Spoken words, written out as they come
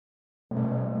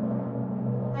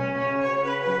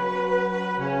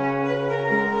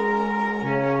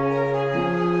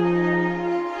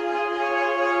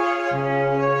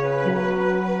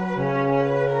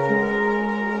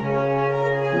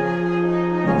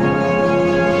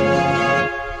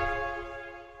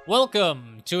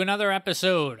Welcome to another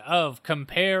episode of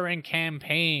Compare and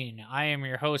Campaign. I am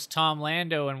your host, Tom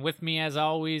Lando, and with me, as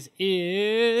always,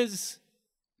 is...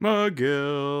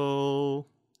 McGill.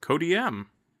 Cody M.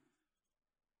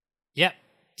 Yep,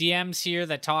 DMs here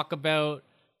that talk about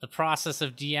the process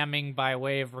of DMing by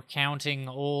way of recounting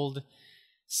old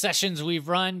sessions we've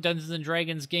run, Dungeons &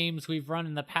 Dragons games we've run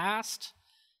in the past.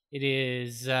 It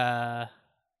is the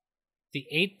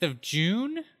 8th of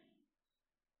June.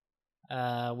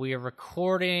 We are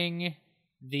recording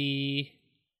the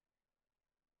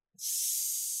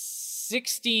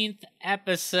 16th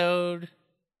episode.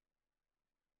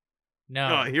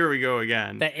 No. Oh, here we go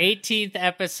again. The 18th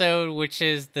episode, which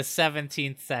is the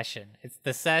 17th session.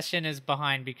 The session is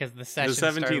behind because the session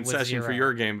started with 17th session 0. for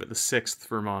your game, but the 6th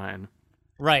for mine.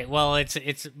 Right. Well,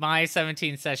 it's my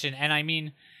 17th session, and I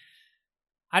mean,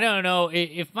 I don't know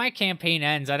if my campaign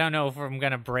ends. I don't know if I'm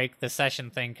gonna break the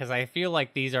session thing because I feel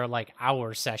like these are like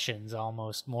our sessions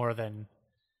almost more than,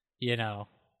 the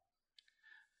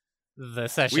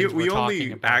sessions we we're only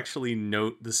talking about. actually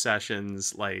note the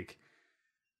sessions like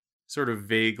sort of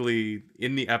vaguely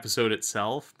in the episode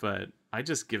itself, but I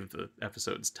just give the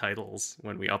episodes titles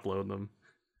when we upload them.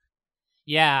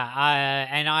 Yeah,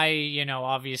 and I,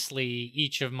 obviously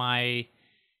each of my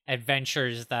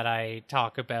adventures that I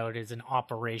talk about is an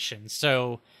operation.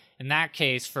 So in that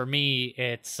case, for me,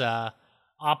 it's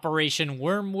Operation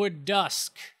Wormwood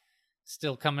Dusk,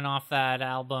 still coming off that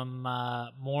album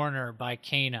Mourner by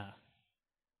Kana.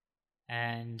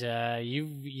 And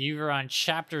you're on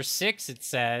chapter 6. It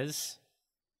says,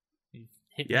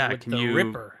 hit me with the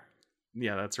Ripper.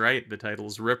 Yeah, that's right. The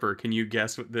title's Ripper. Can you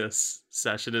guess what this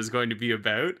session is going to be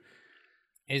about?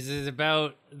 Is it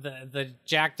about the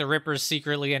Jack the Ripper's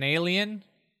secretly an alien?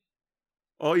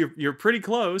 Oh, you're pretty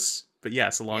close, but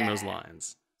yes, along those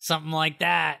lines. Something like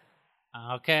that.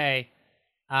 Okay.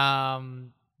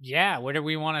 Yeah, where do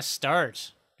we want to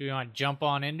start? Do we want to jump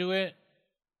on into it?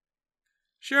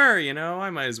 Sure, I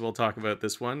might as well talk about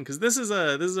this one because this is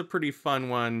a pretty fun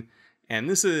one, and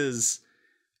this is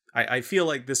I feel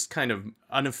like this kind of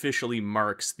unofficially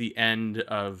marks the end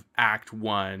of Act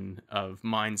 1 of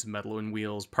Minds, Metal, and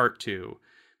Wheels Part 2,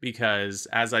 because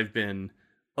as I've been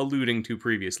alluding to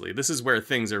previously, this is where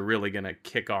things are really going to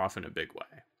kick off in a big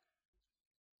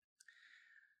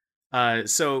way.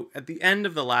 So at the end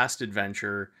of the last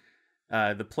adventure,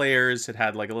 the players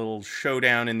had like a little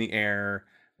showdown in the air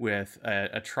with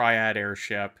a triad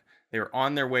airship. They were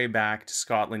on their way back to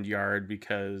Scotland Yard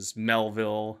because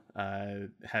Melville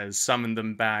has summoned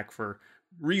them back for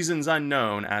reasons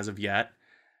unknown as of yet.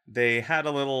 They had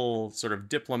a little sort of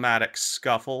diplomatic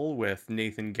scuffle with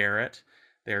Nathan Garrett,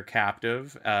 their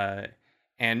captive,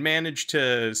 and managed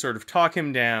to sort of talk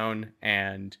him down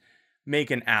and make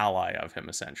an ally of him,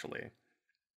 essentially.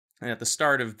 And at the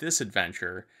start of this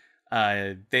adventure,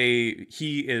 he's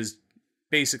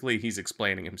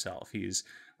explaining himself. He's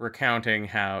recounting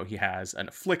how he has an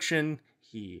affliction.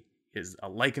 He is a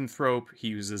lycanthrope. He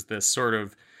uses this sort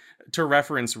of, to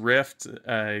reference Rift,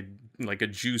 like a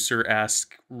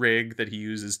juicer-esque rig that he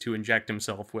uses to inject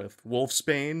himself with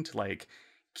wolfsbane to like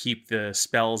keep the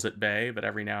spells at bay, but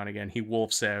every now and again he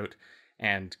wolfs out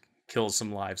and kills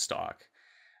some livestock.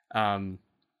 And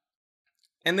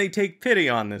they take pity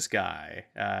on this guy.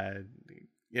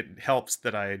 It helps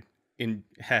that I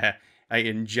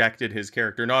injected his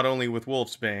character not only with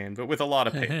wolfsbane, but with a lot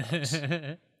of pathos.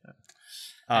 A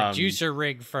juicer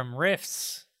rig from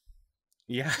Rifts.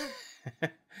 Yeah.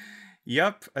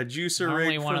 Yep, a juicer rig.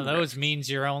 Only one of those means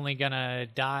you're only gonna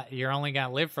die. You're only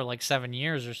gonna live for like 7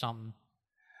 years or something.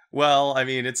 Well, I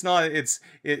mean, it's not. It's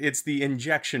the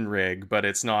injection rig, but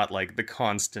it's not like the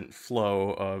constant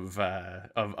flow of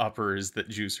uppers that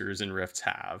juicers and Rifts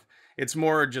have. It's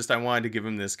more just I wanted to give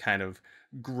him this kind of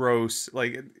gross,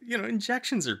 like,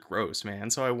 injections are gross, man.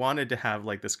 So I wanted to have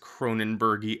like this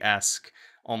Cronenberg-esque,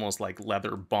 almost like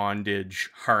leather bondage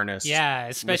harness. Yeah,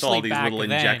 especially with all these back little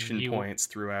then, injection points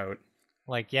throughout.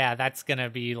 Like, yeah, that's gonna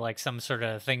be like some sort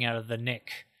of thing out of the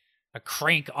Nick, a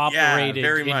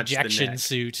crank-operated injection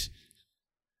suit.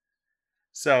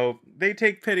 So they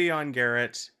take pity on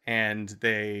Garrett and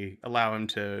they allow him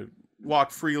to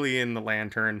walk freely in the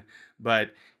lantern,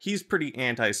 but he's pretty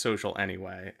antisocial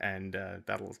anyway, and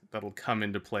that'll come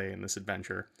into play in this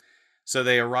adventure. So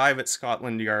they arrive at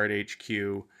Scotland Yard HQ.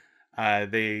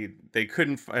 They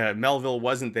couldn't. Melville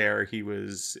wasn't there.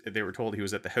 They were told he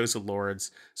was at the House of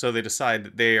Lords. So they decide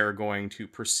that they are going to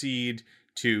proceed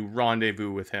to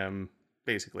rendezvous with him,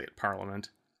 basically at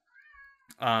Parliament.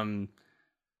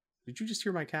 Did you just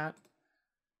hear my cat?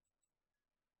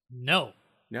 No.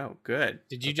 No, good.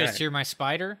 Did you just hear my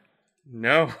spider?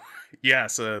 No,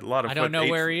 Yes, a lot of I don't know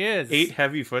where he eight is.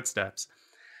 heavy footsteps.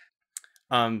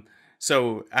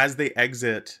 So as they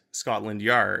exit Scotland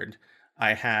Yard,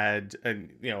 I had,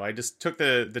 I just took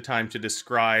the time to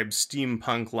describe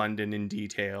steampunk London in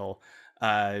detail.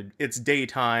 It's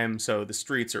daytime, so the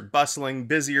streets are bustling,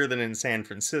 busier than in San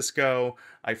Francisco.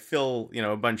 I fill,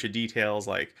 a bunch of details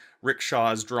like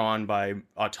rickshaws drawn by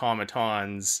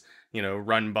automatons,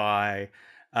 run by.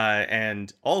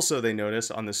 And also, they notice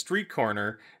on the street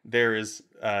corner, there is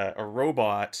a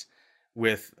robot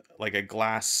with like a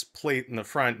glass plate in the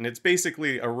front, and it's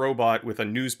basically a robot with a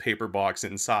newspaper box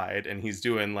inside, and he's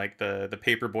doing like the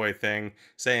paperboy thing,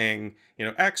 saying,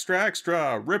 extra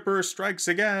extra, Ripper strikes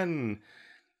again.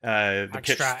 The pitch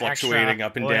Extra, fluctuating extra,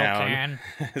 up and oil down can.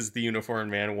 as the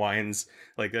uniformed man winds,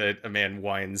 like a man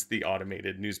winds the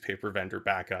automated newspaper vendor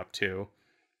back up too.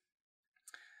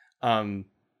 um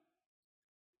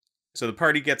so the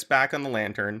party gets back on the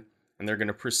Lantern, and they're going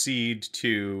to proceed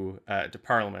to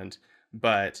Parliament.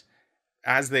 But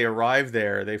as they arrive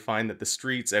there, they find that the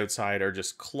streets outside are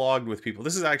just clogged with people.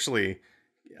 This is actually,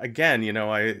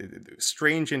 again,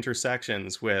 strange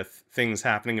intersections with things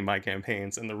happening in my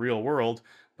campaigns in the real world.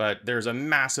 But there's a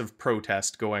massive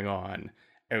protest going on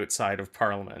outside of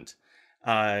Parliament.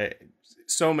 Uh,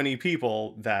 so many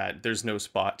people that there's no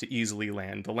spot to easily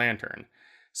land the Lantern.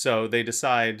 So they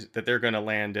decide that they're going to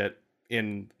land it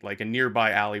in like a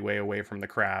nearby alleyway away from the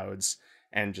crowds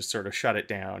and just sort of shut it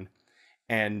down.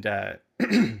 And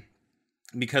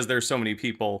because there's so many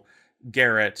people,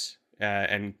 Garrett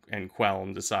and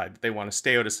Quelm decide that they want to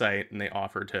stay out of sight, and they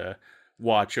offer to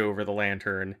watch over the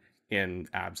Lantern in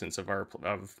absence of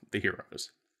the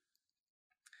heroes.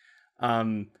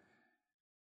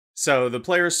 So the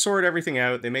players sort everything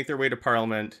out. They make their way to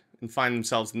Parliament and find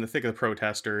themselves in the thick of the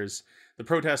protesters. The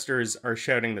protesters are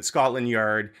shouting that Scotland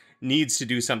Yard needs to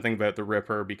do something about the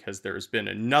Ripper because there's been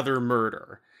another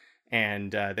murder.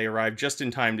 And they arrive just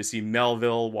in time to see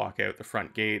Melville walk out the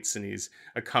front gates, and he's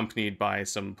accompanied by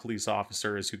some police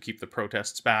officers who keep the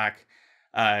protests back.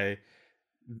 I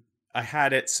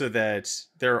had it so that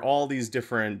there are all these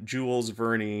different Jules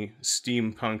Verne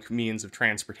steampunk means of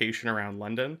transportation around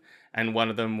London, and one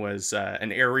of them was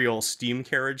an aerial steam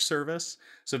carriage service.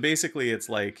 So basically, it's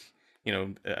like,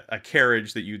 a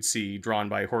carriage that you'd see drawn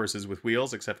by horses with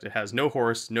wheels, except it has no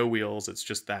horse, no wheels. It's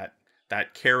just that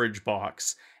carriage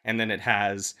box, and then it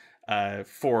has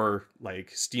 4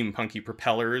 like steampunky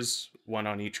propellers, one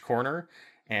on each corner,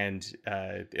 and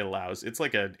it's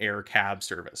like an air cab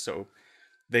service. So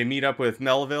they meet up with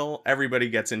Melville. Everybody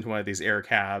gets into one of these air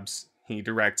cabs. He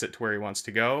directs it to where he wants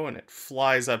to go, and it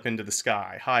flies up into the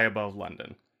sky, high above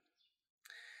London.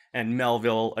 And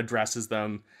Melville addresses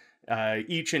them,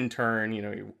 each in turn.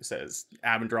 He says,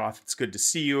 Abendroth, it's good to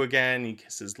see you again. He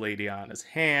kisses Lady Anna's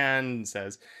hand and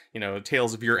says,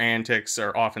 tales of your antics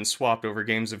are often swapped over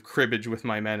games of cribbage with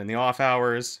my men in the off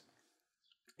hours.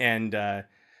 And I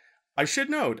should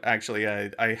note, actually,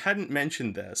 I hadn't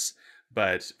mentioned this,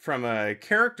 but from a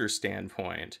character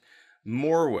standpoint,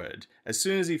 Morwood, as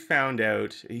soon as he found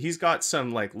out, he's got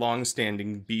some like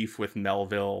long-standing beef with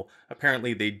Melville.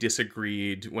 Apparently they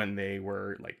disagreed when they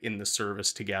were like in the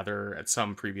service together at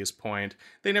some previous point.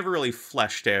 They never really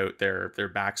fleshed out their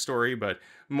backstory, but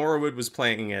Morwood was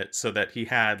playing it so that he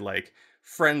had like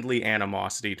friendly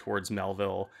animosity towards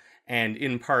Melville, and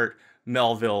in part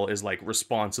Melville is like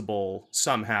responsible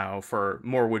somehow for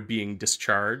Morwood being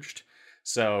discharged.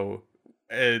 So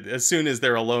as soon as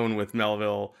they're alone with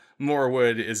Melville,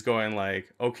 Morwood is going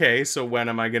like, okay, so when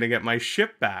am I going to get my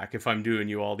ship back if I'm doing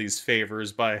you all these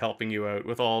favors by helping you out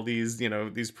with all these,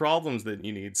 these problems that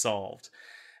you need solved?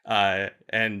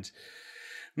 And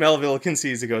Melville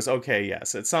concedes. He goes, okay,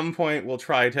 yes, at some point we'll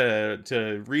try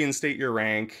to reinstate your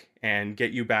rank and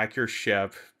get you back your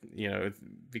ship,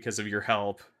 because of your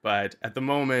help. But at the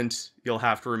moment, you'll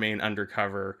have to remain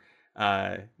undercover.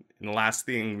 And the last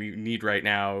thing we need right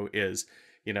now is,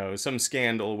 some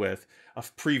scandal with a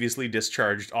previously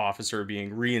discharged officer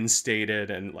being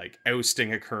reinstated and like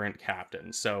ousting a current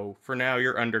captain. So for now,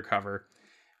 you're undercover.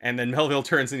 And then Melville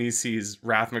turns and he sees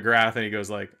Rath McGrath, and he goes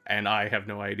like, and I have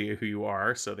no idea who you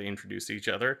are. So they introduce each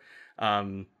other.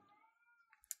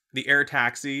 The air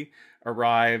taxi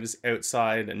arrives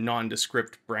outside a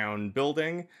nondescript brown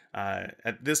building.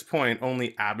 At this point,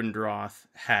 only Abendroth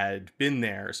had been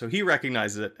there, so he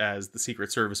recognizes it as the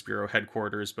Secret Service Bureau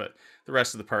headquarters, but the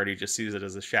rest of the party just sees it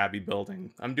as a shabby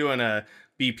building. I'm doing a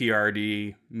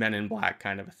BPRD, Men in Black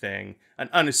kind of a thing, an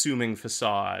unassuming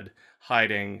facade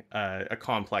hiding a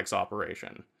complex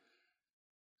operation.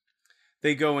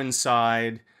 They go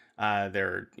inside.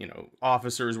 There are,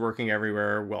 officers working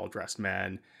everywhere, well-dressed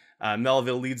men.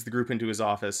 Melville leads the group into his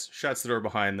office, shuts the door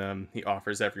behind them. He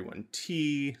offers everyone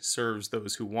tea, serves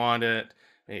those who want it.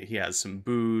 He has some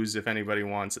booze if anybody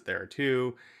wants it there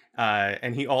too.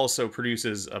 And he also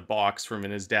produces a box from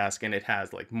in his desk, and it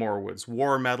has like Morwood's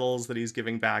war medals that he's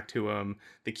giving back to him,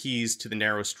 the keys to the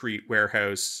Narrow Street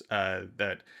warehouse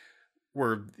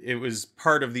it was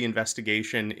part of the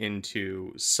investigation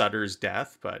into Sutter's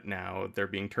death, but now they're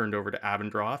being turned over to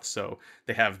Abendroth, so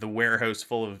they have the warehouse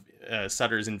full of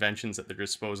Sutter's inventions at their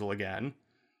disposal again.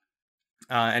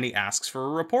 And he asks for a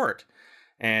report.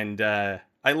 And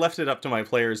I left it up to my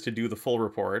players to do the full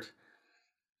report.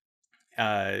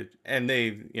 And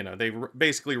they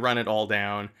basically run it all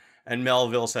down. And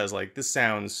Melville says, like, this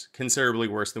sounds considerably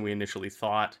worse than we initially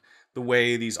thought. The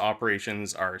way these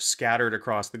operations are scattered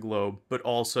across the globe, but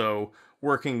also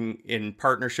working in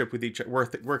partnership with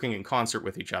working in concert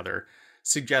with each other,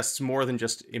 suggests more than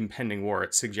just impending war.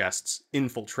 It suggests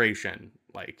infiltration,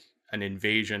 like an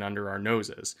invasion under our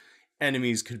noses.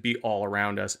 Enemies could be all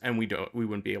around us, and we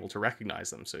wouldn't be able to recognize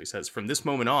them. So he says, from this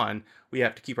moment on, we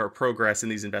have to keep our progress in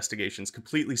these investigations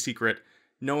completely secret.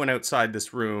 No one outside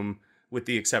this room, with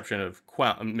the exception of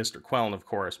Mr. Quellen, of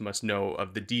course, must know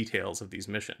of the details of these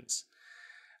missions.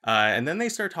 And then they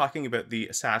start talking about the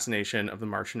assassination of the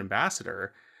Martian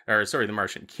ambassador, the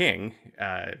Martian king.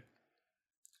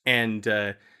 And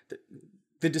the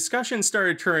discussion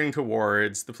started turning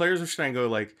towards, the players were trying to go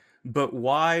like, but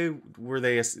why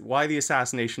the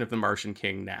assassination of the Martian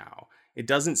king now? It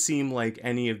doesn't seem like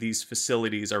any of these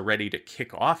facilities are ready to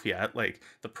kick off yet. Like,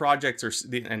 the projects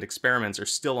and experiments are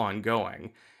still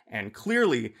ongoing. And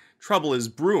clearly, trouble is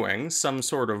brewing, some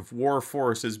sort of war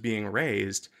force is being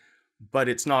raised, but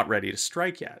it's not ready to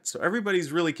strike yet. So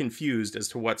everybody's really confused as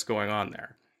to what's going on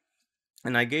there.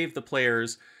 And I gave the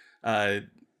players the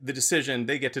decision,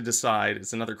 they get to decide,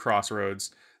 it's another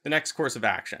crossroads, the next course of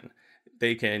action.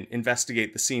 They can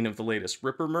investigate the scene of the latest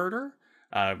Ripper murder.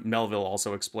 Melville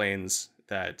also explains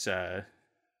the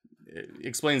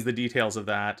details of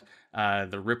that.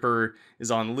 The Ripper is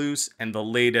on loose, and the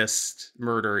latest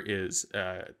murder is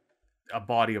a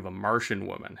body of a Martian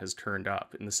woman has turned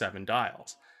up in the Seven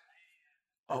Dials.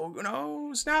 Oh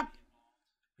no, snap!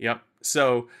 Yep.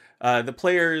 So the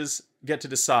players get to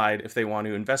decide if they want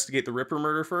to investigate the Ripper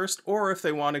murder first, or if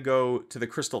they want to go to the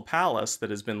Crystal Palace that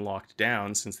has been locked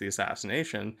down since the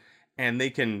assassination, and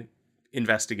they can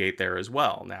investigate there as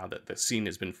well, now that the scene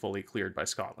has been fully cleared by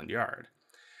Scotland Yard.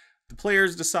 The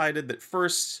players decided that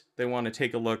first they want to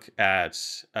take a look at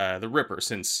the Ripper,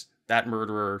 since that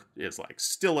murderer is like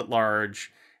still at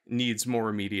large, needs more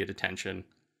immediate attention.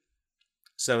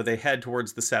 So they head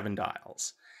towards the Seven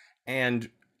Dials. And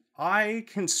I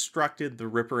constructed the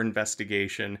Ripper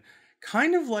investigation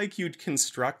kind of like you'd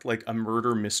construct like a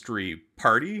murder mystery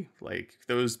party, like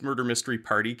those murder mystery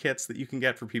party kits that you can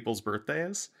get for people's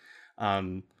birthdays.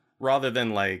 Rather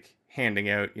than like handing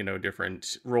out,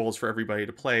 different roles for everybody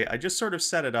to play, I just sort of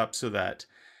set it up so that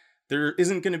there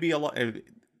isn't going to be a lot.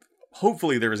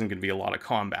 Hopefully, there isn't going to be a lot of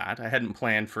combat. I hadn't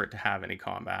planned for it to have any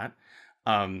combat.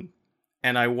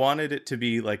 And I wanted it to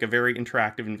be like a very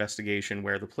interactive investigation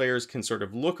where the players can sort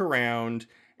of look around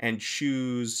and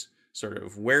choose sort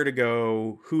of where to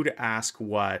go, who to ask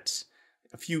what,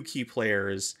 a few key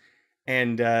players.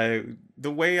 And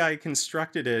the way I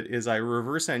constructed it is I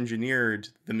reverse engineered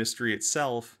the mystery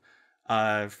itself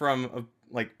from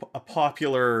a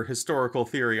popular historical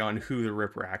theory on who the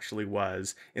Ripper actually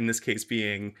was, in this case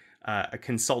being a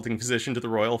consulting physician to the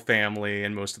royal family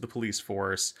and most of the police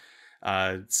force.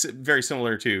 Very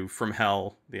similar to From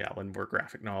Hell, the Alan Moore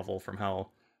graphic novel From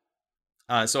Hell.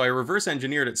 So I reverse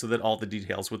engineered it so that all the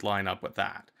details would line up with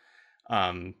that.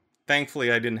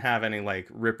 Thankfully, I didn't have any like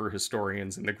Ripper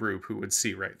historians in the group who would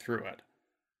see right through it.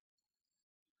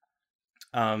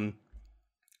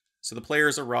 So the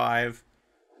players arrive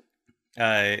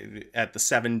at the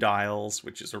Seven Dials,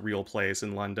 which is a real place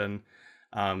in London.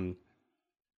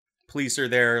 Police are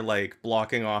there, like,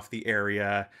 blocking off the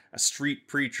area. A street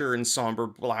preacher in somber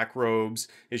black robes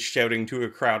is shouting to a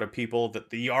crowd of people that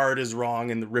the Yard is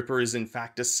wrong and the Ripper is in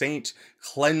fact a saint,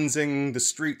 cleansing the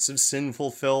streets of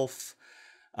sinful filth.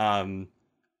 So,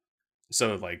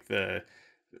 like, the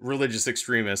religious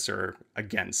extremists are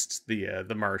against the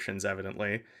Martians,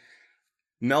 evidently.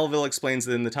 Melville explains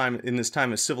that in this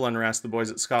time of civil unrest, the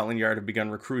boys at Scotland Yard have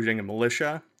begun recruiting a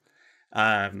militia.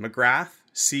 McGrath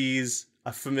sees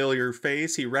a familiar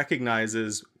face. He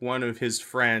recognizes one of his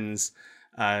friends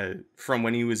from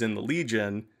when he was in the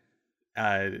Legion,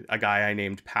 a guy I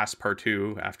named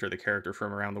Passepartout after the character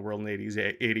from Around the World in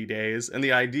 80 Days. And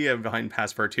the idea behind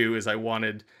Passepartout is I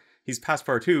wanted he's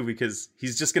Passepartout because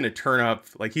he's just going to turn up,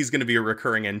 like he's going to be a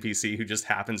recurring NPC who just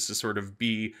happens to sort of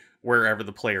be wherever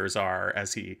the players are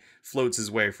as he floats his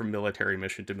way from military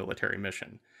mission to military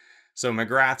mission. So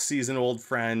McGrath sees an old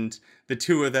friend. The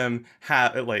two of them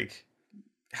have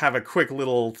a quick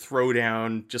little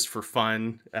throwdown just for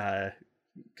fun,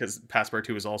 because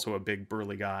Passepartout is also a big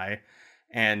burly guy,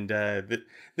 and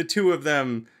the two of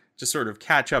them just sort of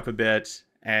catch up a bit.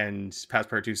 And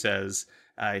Passepartout says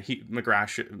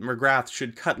McGrath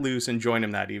should cut loose and join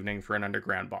him that evening for an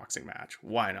underground boxing match.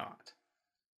 Why not?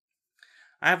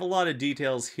 I have a lot of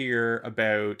details here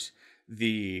about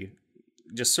the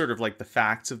just sort of like the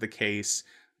facts of the case.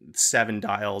 Seven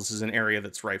Dials is an area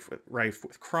that's rife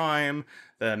with crime.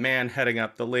 The man heading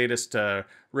up the latest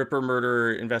Ripper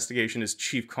murder investigation is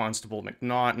Chief Constable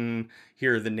McNaughton.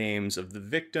 Here are the names of the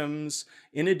victims.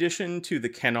 In addition to the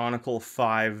canonical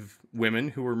 5 women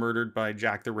who were murdered by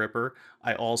Jack the Ripper,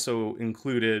 I also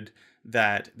included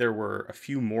that there were a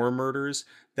few more murders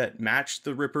that matched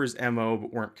the Ripper's MO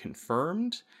but weren't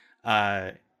confirmed.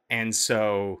 And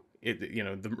so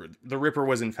the Ripper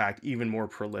was in fact even more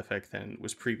prolific than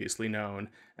was previously known.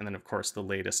 And then, of course, the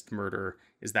latest murder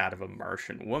is that of a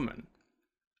Martian woman.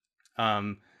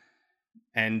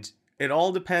 And it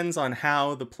all depends on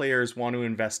how the players want to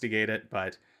investigate it,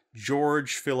 but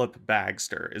George Philip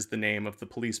Bagster is the name of the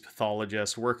police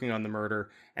pathologist working on the murder,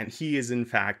 and he is in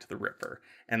fact the Ripper.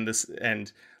 And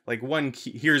one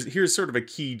key, here's sort of a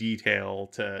key detail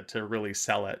to really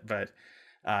sell it, but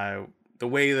the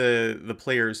way the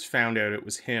players found out it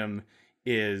was him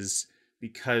is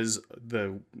because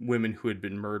the women who had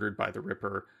been murdered by the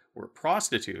Ripper were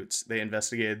prostitutes. They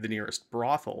investigated the nearest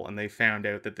brothel, and they found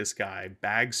out that this guy,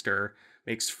 Bagster,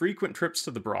 makes frequent trips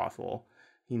to the brothel.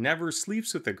 He never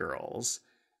sleeps with the girls.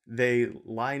 They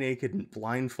lie naked and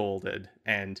blindfolded,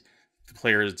 and the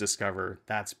players discover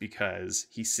that's because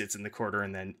he sits in the corner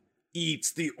and then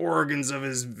eats the organs of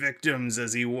his victims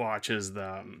as he watches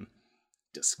them.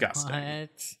 Disgusting.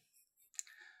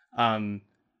 What?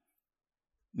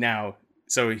 Now,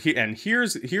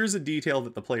 here's a detail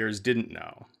that the players didn't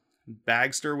know.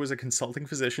 Bagster was a consulting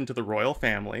physician to the royal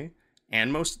family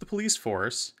and most of the police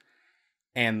force,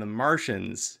 and the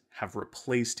Martians have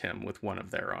replaced him with one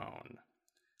of their own.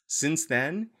 Since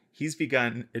then, he's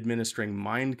begun administering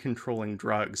mind-controlling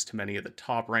drugs to many of the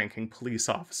top-ranking police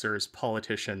officers,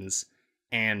 politicians,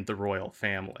 and the royal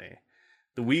family.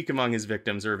 The weak among his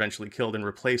victims are eventually killed and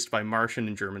replaced by Martian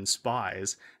and German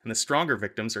spies, and the stronger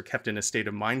victims are kept in a state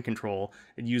of mind control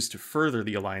and used to further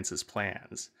the Alliance's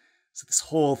plans. So this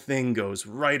whole thing goes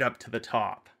right up to the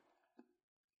top.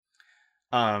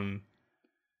 But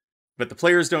the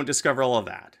players don't discover all of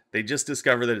that. They just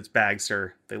discover that it's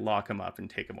Bagster. They lock him up and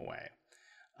take him away.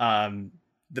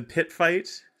 The pit fight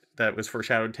that was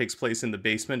foreshadowed takes place in the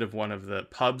basement of one of the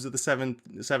pubs of the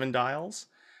Seven Dials,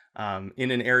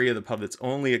 in an area of the pub that's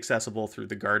only accessible through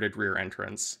the guarded rear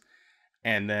entrance.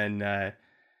 And then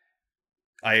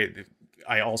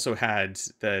I also had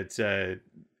that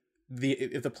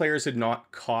if the players had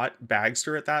not caught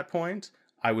Bagster at that point,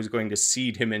 I was going to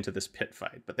seed him into this pit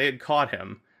fight. But they had caught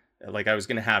him. Like, I was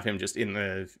going to have him just in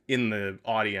the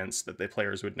audience that the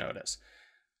players would notice.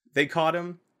 They caught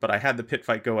him, but I had the pit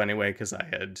fight go anyway because I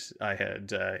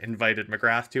had invited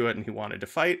McGrath to it and he wanted to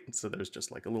fight. So there's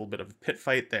just like a little bit of a pit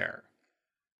fight there.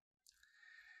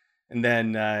 And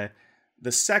then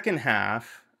the second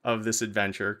half of this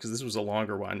adventure, because this was a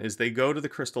longer one, is they go to the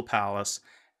Crystal Palace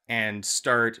and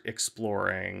start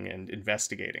exploring and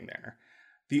investigating there.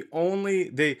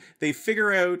 They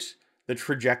figure out the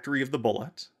trajectory of the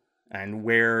bullet and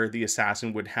where the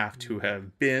assassin would have to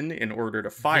have been in order to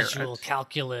fire Visual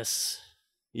calculus.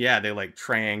 Yeah, they like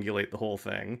triangulate the whole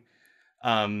thing.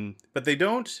 But they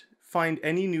don't find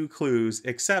any new clues,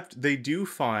 except they do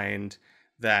find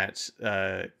that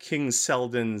King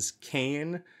Selden's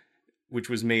cane, which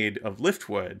was made of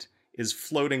liftwood, is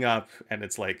floating up and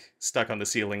it's like stuck on the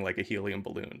ceiling like a helium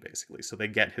balloon, basically. So they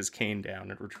get his cane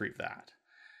down and retrieve that.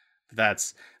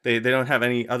 They don't have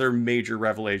any other major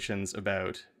revelations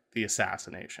about the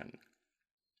assassination.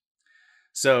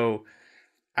 So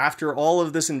after all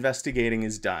of this investigating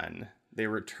is done, they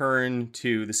return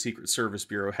to the Secret Service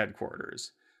Bureau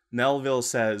headquarters. Melville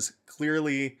says,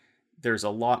 clearly, there's a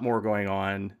lot more going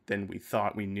on than we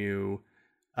thought we knew.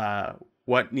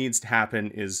 What needs to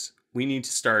happen is we need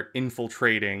to start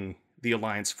infiltrating the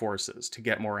Alliance forces to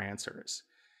get more answers.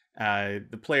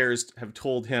 The players have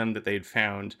told him that they'd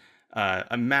found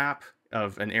a map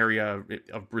of an area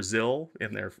of Brazil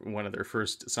in one of their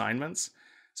first assignments.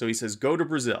 So he says, go to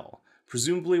Brazil.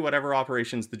 Presumably whatever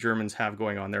operations the Germans have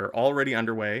going on there are already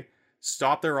underway.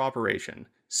 Stop their operation.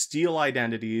 Steal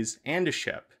identities and a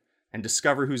ship. and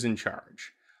discover who's in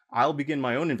charge. I'll begin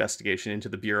my own investigation into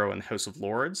the Bureau and the House of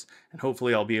Lords, and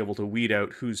hopefully I'll be able to weed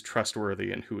out who's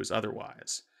trustworthy and who is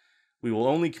otherwise. We will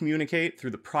only communicate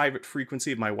through the private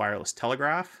frequency of my wireless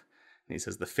telegraph. And he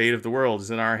says, the fate of the world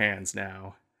is in our hands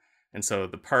now. And so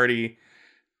the party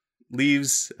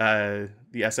leaves the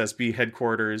SSB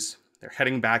headquarters. They're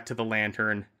heading back to the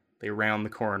lantern. They round the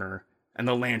corner, and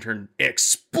the lantern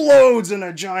explodes in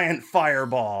a giant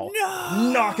fireball,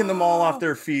 knocking them all off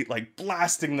their feet, like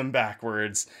blasting them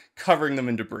backwards, covering them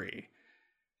in debris.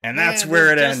 And that's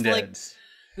where it ended.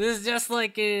 This is just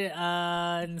like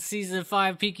in season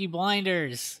 5 Peaky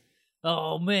Blinders.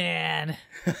 Oh, man.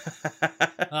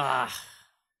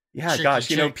 Yeah, gosh,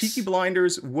 Peaky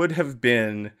Blinders would have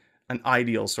been an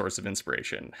ideal source of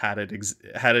inspiration had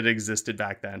it existed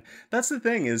back then. That's the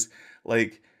thing is,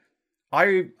 like,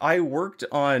 I worked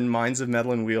on Minds of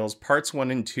Metal and Wheels parts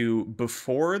 1 and 2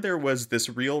 before there was this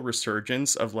real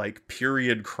resurgence of like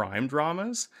period crime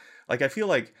dramas. Like, I feel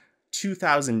like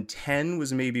 2010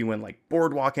 was maybe when like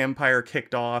Boardwalk Empire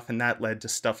kicked off, and that led to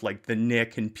stuff like The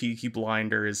Nick and Peaky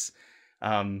Blinders.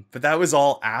 But that was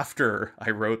all after I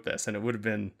wrote this, and it would have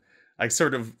been, I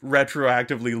sort of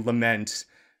retroactively lament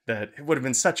that it would have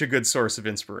been such a good source of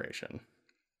inspiration.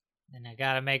 And I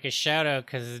gotta make a shout out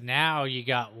because now you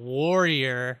got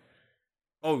Warrior.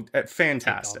 Oh,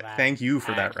 fantastic. Thank you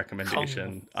for that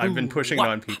recommendation. I've been pushing it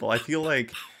on people. I feel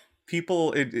like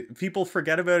people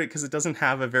forget about it because it doesn't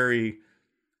have a very,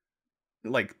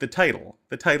 like, the title.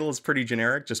 The title is pretty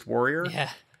generic, just Warrior.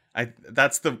 Yeah.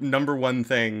 That's the number one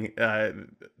thing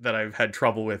that I've had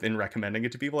trouble with in recommending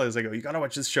it to people. Is I go, you gotta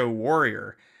watch this show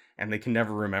Warrior, and they can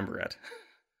never remember it.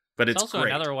 But it's also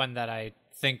great. Another one that I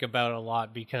think about a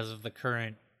lot because of the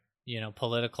current,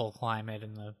 political climate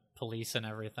and the police and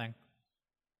everything.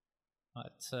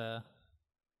 But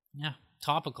yeah,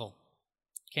 topical.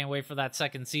 Can't wait for that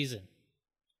second season.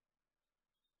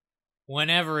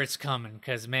 Whenever it's coming,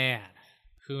 because man,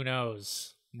 who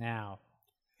knows now.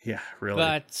 Yeah, really.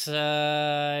 But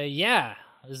yeah,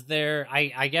 is there?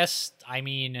 I guess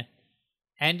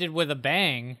ended with a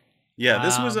bang. Yeah,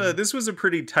 this was a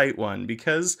pretty tight one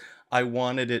because I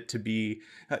wanted it to be.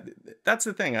 That's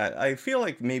the thing. I feel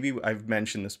like maybe I've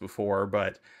mentioned this before,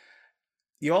 but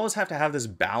you always have to have this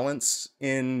balance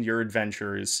in your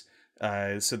adventures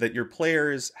so that your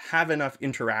players have enough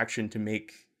interaction to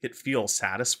make it feel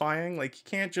satisfying. Like, you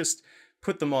can't just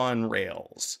put them on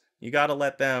rails. You got to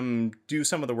let them do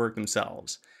some of the work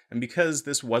themselves. And because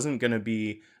this wasn't going to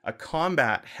be a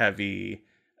combat-heavy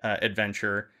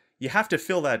adventure, you have to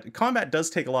fill that. Combat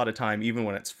does take a lot of time, even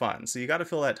when it's fun. So you got to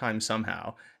fill that time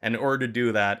somehow. And in order to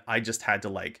do that, I just had to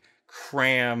like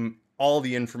cram all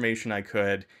the information I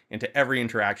could into every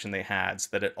interaction they had, so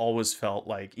that it always felt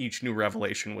like each new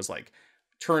revelation was like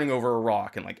turning over a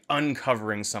rock and like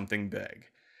uncovering something big.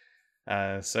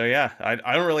 So yeah, I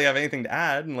don't really have anything to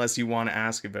add unless you want to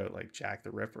ask about like Jack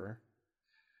the Ripper.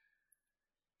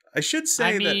 I should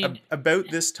say that about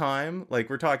this time, like,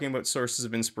 we're talking about sources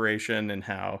of inspiration and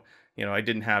how, I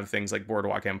didn't have things like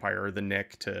Boardwalk Empire or The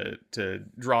Nick to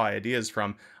draw ideas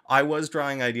from. I was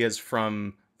drawing ideas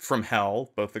from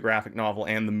Hell, both the graphic novel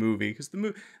and the movie, because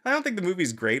I don't think the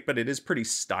movie's great, but it is pretty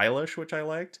stylish, which I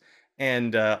liked.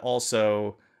 And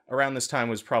also around this time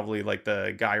was probably like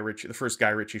the first Guy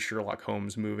Ritchie Sherlock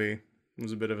Holmes movie. It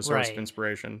was a bit of a source of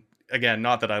inspiration. Again,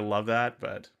 not that I love that,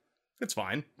 but it's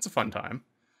fine. It's a fun time.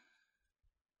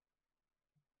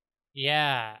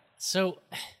 Yeah. So,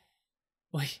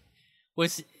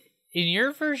 was in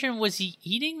your version, was he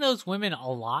eating those women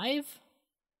alive?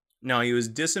 No, he was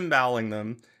disemboweling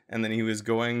them, and then he was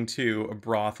going to a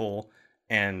brothel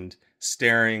and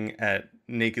staring at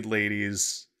naked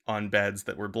ladies on beds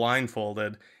that were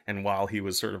blindfolded, and while he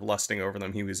was sort of lusting over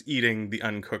them, he was eating the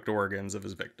uncooked organs of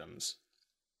his victims.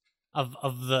 Of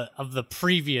the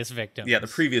previous victims. Yeah, the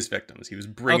previous victims. He was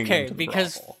bringing them to the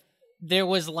brothel. There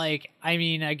was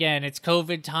again, it's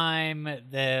COVID time.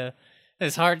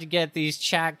 It's hard to get these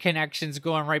chat connections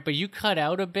going right, but you cut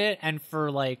out a bit, and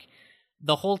for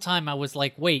the whole time I was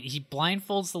like, wait, he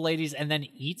blindfolds the ladies and then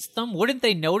eats them? Wouldn't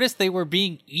they notice they were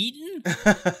being eaten?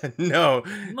 No.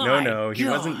 He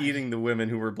wasn't eating the women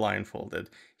who were blindfolded.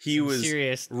 He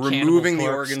was removing the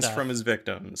organs from his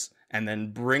victims and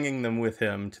then bringing them with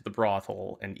him to the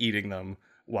brothel and eating them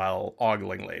while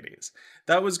ogling ladies.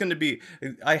 That was going to be...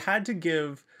 I had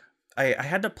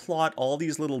to plot all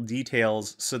these little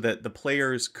details so that the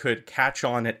players could catch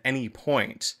on at any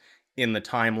point in the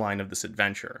timeline of this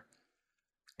adventure.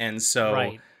 And so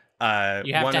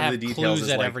one of the details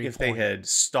is like if they had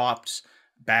stopped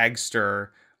Bagster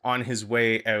on his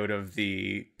way out of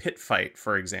the pit fight,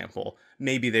 for example,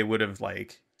 maybe they would have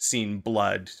seen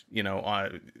blood,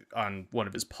 on one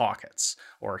of his pockets,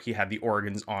 or he had the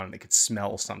organs on and they could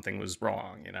smell something was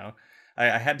wrong.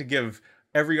 I had to give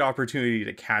every opportunity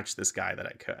to catch this guy that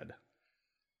I could.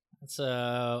 It's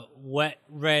a wet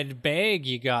red bag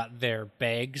you got there,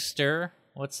 Bagster.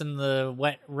 What's in the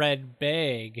wet red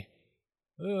bag?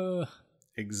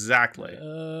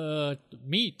 Exactly.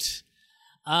 Meat.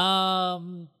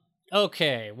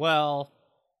 Okay, well,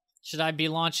 should I be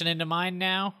launching into mine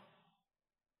now?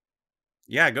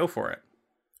 Yeah, go for it.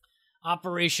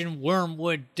 Operation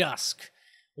Wormwood Dusk.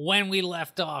 When we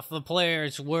left off, the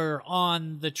players were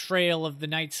on the trail of the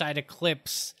Nightside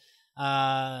Eclipse.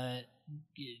 Guy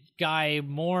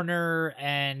Mourner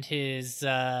and his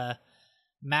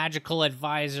magical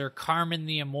advisor Carmen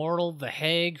the Immortal, the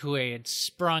Hag, who had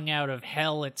sprung out of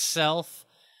hell itself.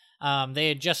 They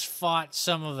had just fought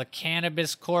some of the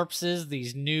cannabis corpses,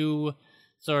 these new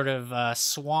sort of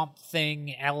swamp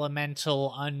thing,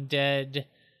 elemental undead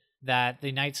that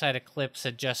the Nightside Eclipse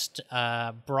had just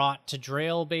brought to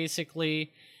Drael,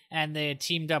 basically, and they had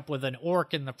teamed up with an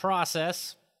orc in the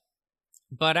process.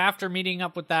 But after meeting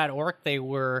up with that orc, they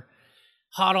were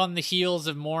hot on the heels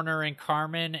of Mourner and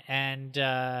Carmen, and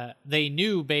they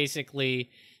knew, basically,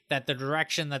 that the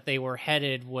direction that they were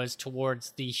headed was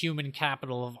towards the human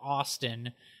capital of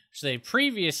Austin, which they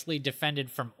previously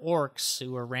defended from orcs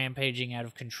who were rampaging out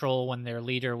of control when their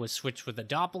leader was switched with a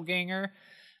doppelganger.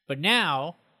 But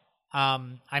now,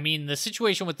 the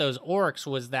situation with those orcs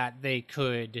was that they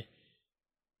could...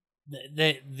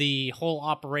 The whole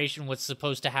operation was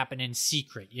supposed to happen in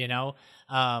secret,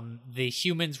 The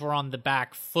humans were on the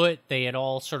back foot. They had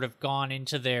all sort of gone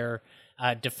into their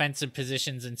defensive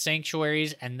positions and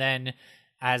sanctuaries, and then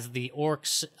as the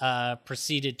orcs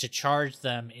proceeded to charge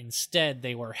them, instead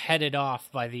they were headed off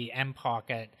by the Empok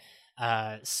at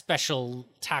special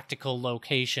tactical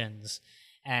locations.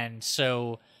 And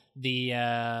so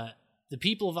the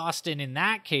people of Austin in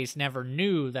that case never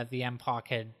knew that the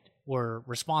Empok were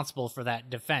responsible for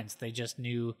that defense. They just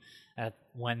knew that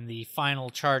when the final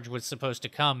charge was supposed to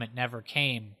come, it never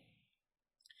came.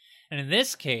 And in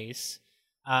this case,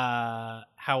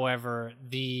 however,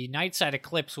 the Nightside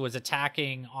Eclipse was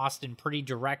attacking Austin pretty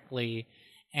directly,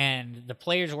 and the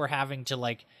players were having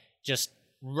to just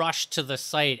rush to the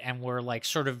site and were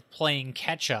sort of playing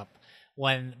catch up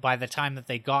by the time that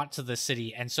they got to the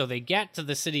city. And so they get to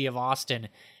the city of Austin,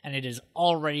 and it is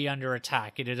already under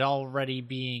attack. It is already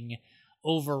being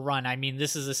overrun.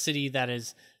 This is a city that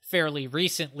has fairly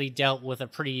recently dealt with a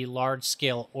pretty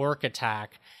large-scale orc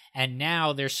attack, and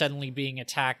now they're suddenly being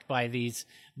attacked by these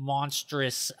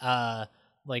monstrous,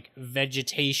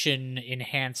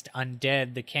 vegetation-enhanced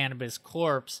undead, the Cannabis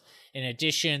Corpse. In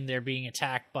addition, they're being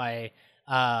attacked by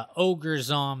ogre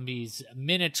zombies,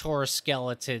 minotaur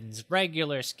skeletons,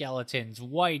 regular skeletons,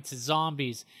 white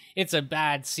zombies. It's a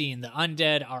bad scene. The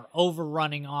undead are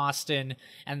overrunning Austin,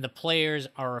 and the players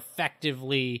are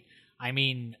effectively,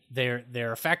 they're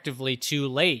effectively too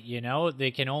late,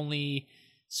 They can only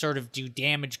sort of do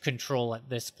damage control at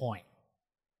this point.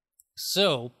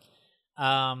 So,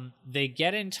 they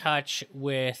get in touch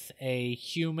with a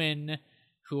human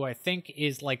who I think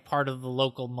is part of the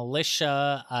local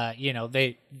militia.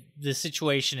 The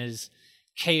situation is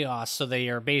chaos, so they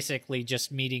are basically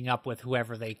just meeting up with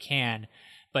whoever they can.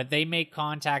 But they make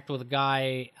contact with a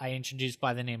guy I introduced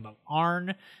by the name of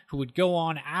Arn, who would go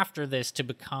on after this to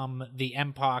become the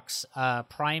Empok's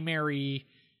primary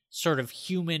sort of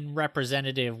human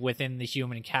representative within the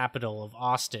human capital of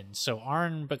Austin. So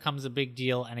Arn becomes a big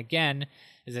deal, and again,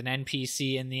 is an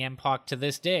NPC in the Empok to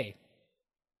this day.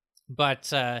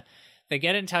 But they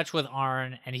get in touch with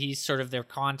Arn, and he's sort of their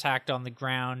contact on the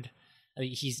ground.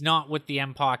 He's not with the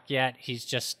Empok yet. He's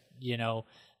just,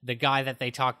 the guy that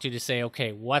they talk to say,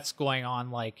 okay, what's going on?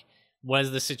 What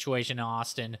is the situation in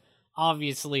Austin?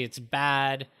 Obviously, it's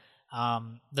bad.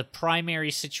 The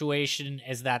primary situation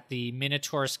is that the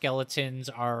Minotaur skeletons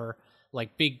are,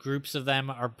 big groups of them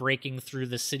are breaking through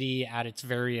the city at its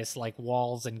various,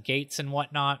 walls and gates and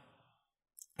whatnot.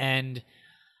 And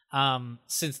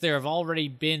since there have already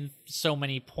been so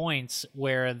many points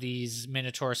where these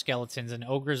Minotaur skeletons and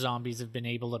ogre zombies have been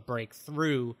able to break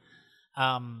through,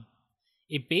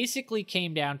 it basically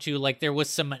came down to, there was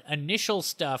some initial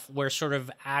stuff where sort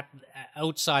of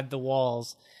outside the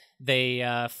walls, they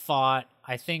fought,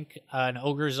 I think, an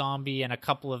ogre zombie and a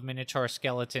couple of Minotaur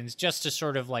skeletons, just to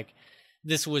sort of,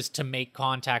 this was to make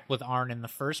contact with Arn in the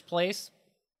first place.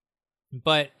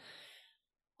 But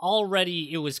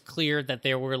already it was clear that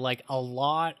there were a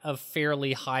lot of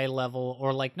fairly high level,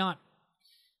 or not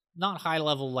high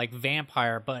level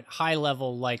vampire, but high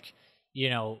level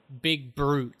big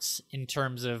brutes in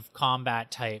terms of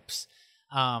combat types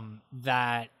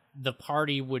that the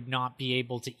party would not be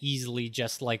able to easily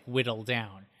just like whittle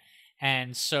down.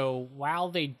 And so while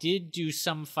they did do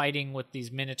some fighting with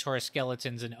these Minotaur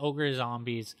skeletons and ogre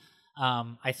zombies,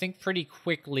 I think pretty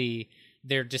quickly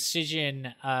their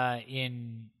decision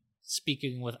in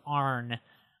speaking with Arn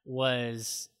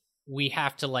was, we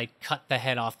have to like cut the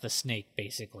head off the snake,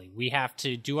 basically. We have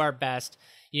to do our best.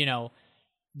 You know,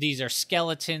 these are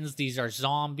skeletons, these are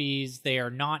zombies. They are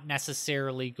not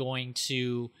necessarily going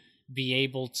to be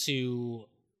able to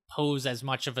pose as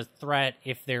much of a threat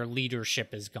if their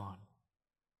leadership is gone.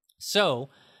 So,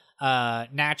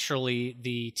 naturally,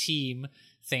 the team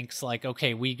thinks like,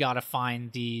 okay, we got to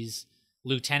find these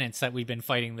lieutenants that we've been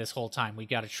fighting this whole time. We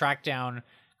got to track down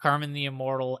Carmen the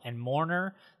Immortal and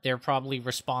Mourner. They're probably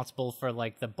responsible for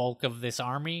like the bulk of this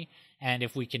army. And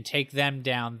if we can take them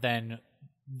down, then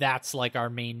that's like our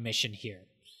main mission here.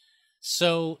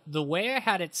 So the way I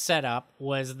had it set up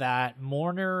was that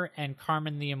Mourner and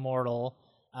Carmen the Immortal,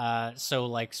 so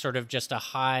like sort of just a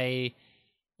high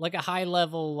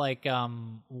level, like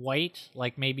white,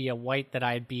 like maybe a white that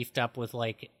I had beefed up with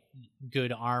like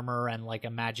good armor and like a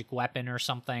magic weapon or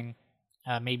something,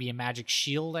 maybe a magic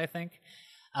shield, I think.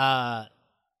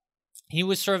 He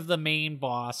was sort of the main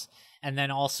boss. And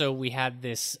then also we had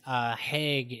this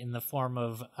hag in the form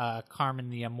of Carmen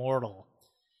the Immortal.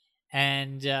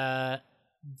 And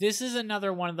this is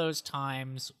another one of those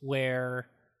times where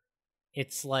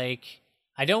it's like,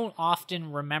 I don't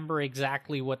often remember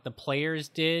exactly what the players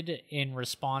did in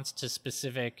response to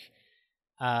specific,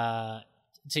 to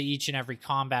each and every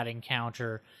combat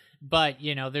encounter. But,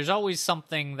 you know, there's always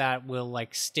something that will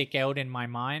like stick out in my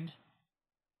mind.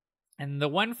 And the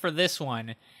one for this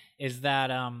one is that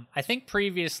I think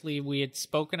previously we had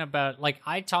spoken about, like,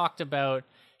 I talked about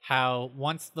how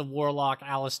once the Warlock,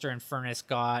 Alistair, and Furnace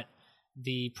got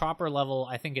the proper level,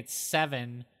 I think it's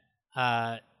 7,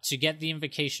 to get the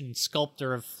invocation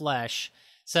Sculptor of Flesh,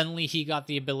 suddenly he got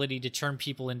the ability to turn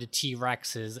people into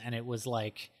T-Rexes, and it was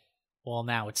like, well,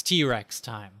 now it's T-Rex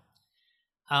time.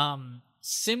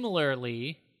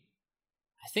 Similarly,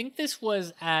 I think this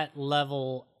was at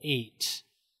level 8,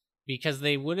 because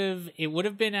it would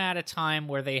have been at a time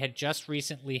where they had just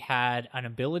recently had an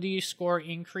ability score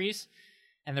increase.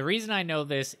 And the reason I know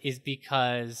this is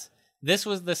because this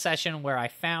was the session where I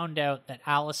found out that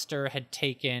Alistair had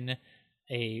taken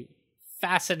a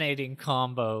fascinating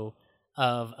combo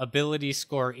of ability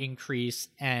score increase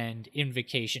and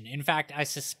invocation. In fact, I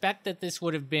suspect that this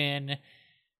would have been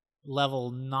level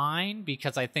 9,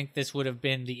 because I think this would have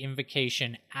been the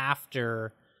invocation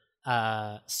after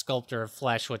Sculptor of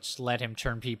Flesh, which let him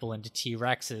turn people into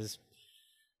T-Rexes.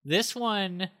 This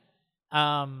one,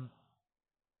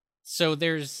 so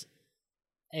there's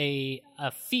a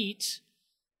feat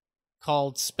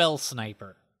called Spell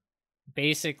Sniper.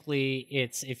 Basically,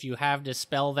 it's if you have the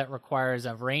spell that requires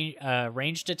a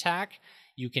ranged attack,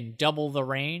 you can double the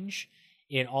range.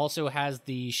 It also has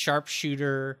the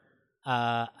sharpshooter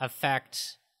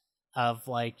effect of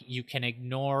like you can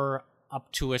ignore up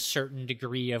to a certain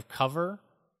degree of cover,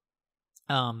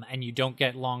 and you don't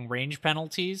get long range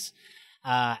penalties.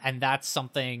 And that's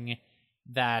something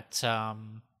that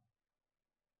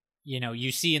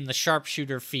you see in the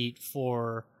sharpshooter feat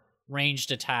for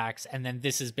ranged attacks, and then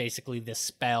this is basically the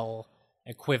spell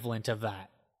equivalent of that.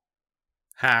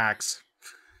 Hacks.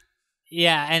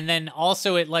 Yeah, and then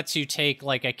also it lets you take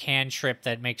like a cantrip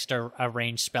that makes a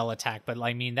ranged spell attack, but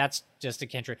I mean that's just a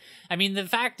cantrip. I mean, the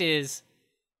fact is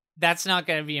that's not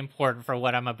going to be important for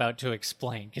what I'm about to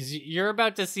explain, because you're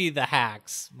about to see the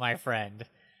hacks, my friend.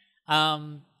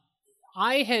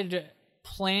 I had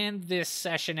planned this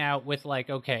session out with like,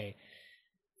 okay,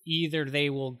 either they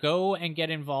will go and get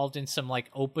involved in some like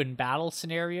open battle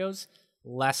scenarios,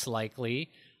 less likely,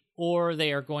 or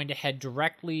they are going to head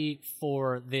directly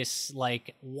for this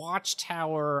like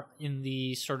watchtower in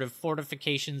the sort of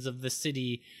fortifications of the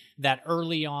city that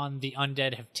early on the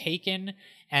undead have taken,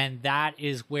 and that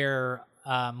is where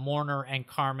Mourner and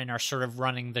Carmen are sort of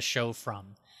running the show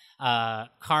from.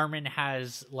 Carmen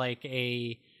has like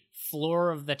a floor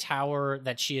of the tower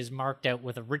that she has marked out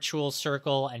with a ritual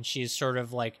circle, and she is sort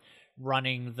of like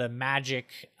running the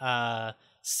magic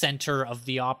center of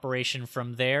the operation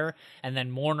from there. And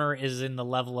then Mourner is in the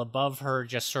level above her,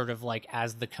 just sort of like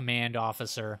as the command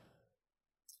officer.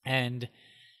 And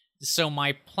so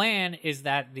my plan is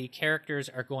that the characters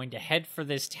are going to head for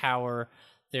this tower.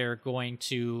 They're going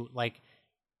to like,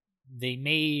 they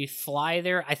may fly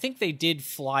there. I think they did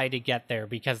fly to get there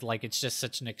because like it's just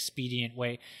such an expedient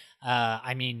way.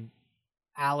 I mean,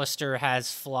 Alistair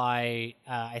has fly.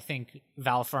 I think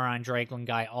Valfar and Draglin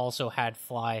Guy also had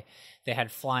fly. They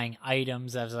had flying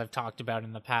items, as I've talked about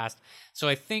in the past. So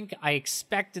I think I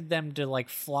expected them to like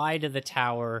fly to the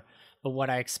tower, but what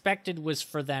I expected was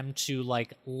for them to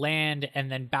like land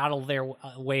and then battle their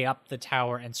way up the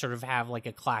tower and sort of have like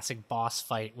a classic boss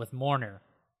fight with Mornar.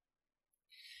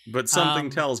 But something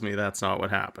tells me that's not what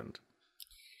happened.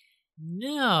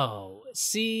 No.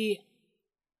 See,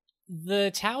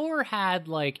 the tower had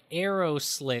like arrow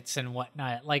slits and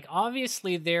whatnot. Like,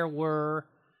 obviously, there were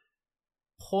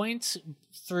points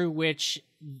through which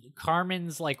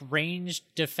Carmen's like ranged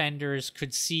defenders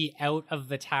could see out of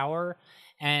the tower,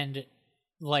 and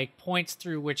like points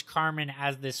through which Carmen,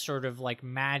 as this sort of like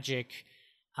magic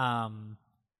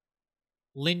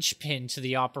linchpin to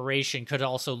the operation, could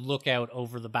also look out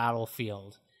over the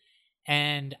battlefield.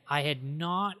 And I had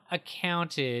not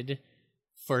accounted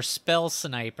for Spell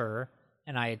Sniper,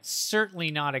 and I had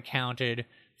certainly not accounted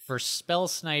for Spell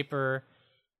Sniper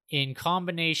in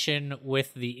combination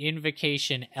with the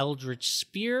Invocation Eldritch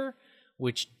Spear,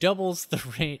 which doubles the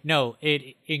range. No,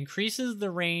 it increases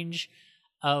the range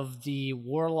of the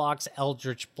Warlock's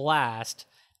Eldritch Blast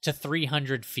to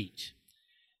 300 feet.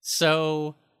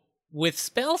 So, with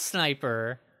Spell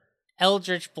Sniper,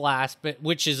 Eldritch Blast,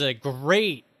 which is a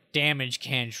great damage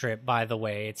cantrip, by the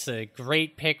way. It's a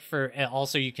great pick for...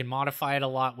 Also, you can modify it a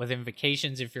lot with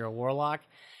invocations if you're a warlock.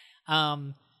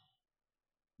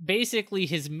 Basically,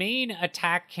 his main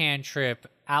attack cantrip,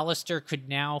 Alistair could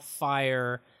now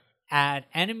fire at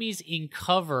enemies in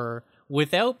cover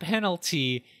without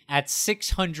penalty at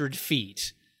 600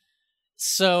 feet.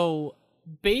 So,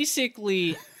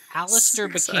 basically, Alistair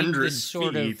became this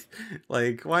sort of...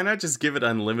 Like, why not just give it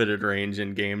unlimited range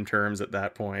in game terms at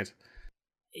that point?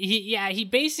 He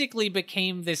basically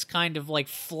became this kind of like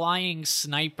flying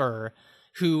sniper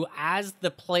who, as the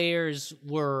players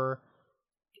were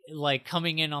like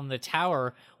coming in on the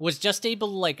tower, was just able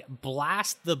to like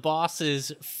blast the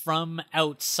bosses from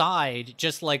outside,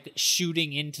 just like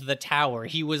shooting into the tower.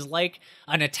 He was like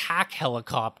an attack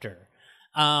helicopter.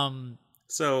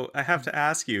 So I have to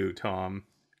ask you, Tom,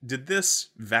 did this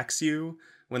vex you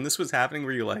when this was happening?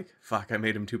 Were you like, fuck, I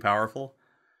made him too powerful?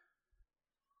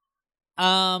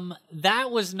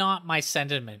 That was not my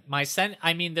sentiment.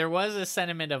 I mean, there was a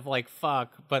sentiment of like,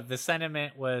 fuck, but the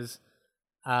sentiment was,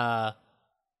 fuck,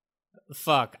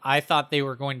 I thought they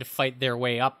were going to fight their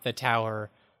way up the tower.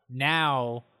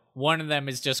 Now, one of them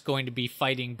is just going to be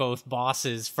fighting both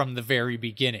bosses from the very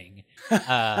beginning.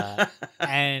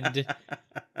 And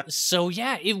so,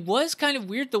 yeah, it was kind of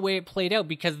weird the way it played out,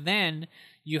 because then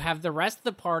you have the rest of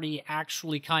the party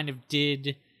actually kind of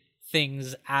did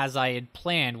things as I had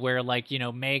planned, where like, you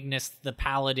know, Magnus the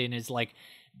Paladin is like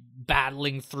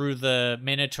battling through the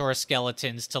Minotaur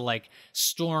skeletons to like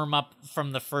storm up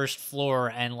from the first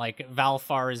floor, and like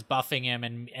Valfar is buffing him,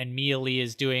 and Mealy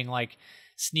is doing like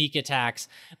sneak attacks.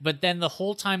 But then the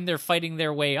whole time they're fighting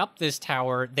their way up this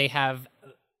tower, they have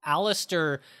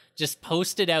Alistair just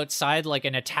posted outside like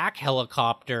an attack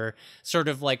helicopter, sort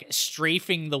of like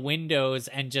strafing the windows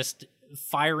and just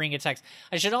firing attacks.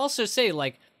 I should also say,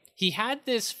 like, he had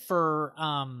this for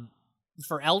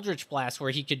Eldritch Blast,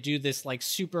 where he could do this like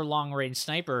super long range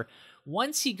sniper.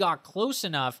 Once he got close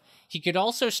enough, he could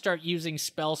also start using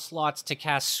spell slots to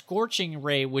cast Scorching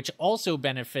Ray, which also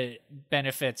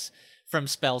benefits from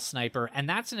Spell Sniper. And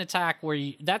that's an attack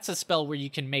where that's a spell where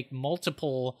you can make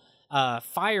multiple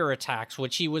fire attacks,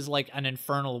 which he was like an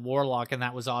infernal warlock, and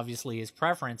that was obviously his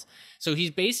preference. So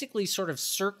he's basically sort of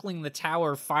circling the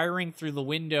tower, firing through the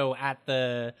window at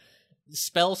the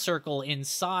spell circle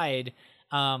inside,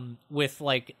 with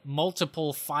like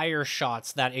multiple fire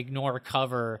shots that ignore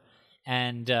cover.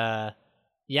 And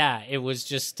yeah, it was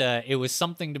just it was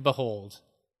something to behold.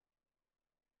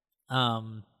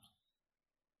 And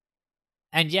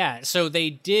yeah, so they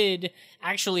did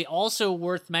actually. Also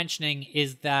worth mentioning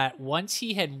is that once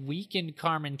he had weakened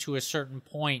Carmen to a certain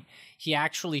point, he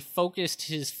actually focused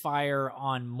his fire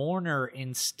on Mornar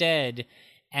instead,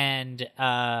 and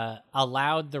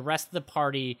allowed the rest of the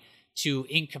party to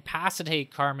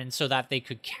incapacitate Carmen so that they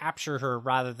could capture her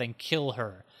rather than kill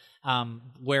her.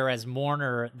 Whereas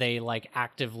Mornar, they like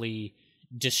actively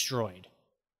destroyed.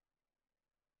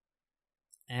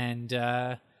 And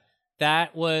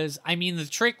that was, I mean, the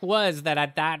trick was that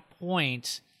at that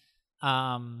point,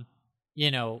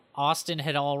 you know, Austin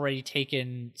had already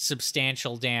taken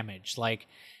substantial damage. Like,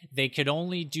 they could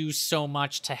only do so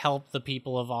much to help the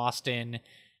people of Austin,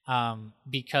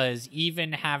 because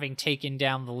even having taken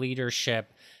down the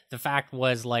leadership, the fact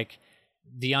was, like,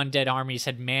 the undead armies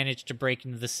had managed to break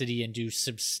into the city and do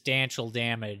substantial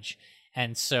damage.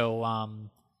 And so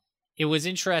it was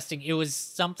interesting. It was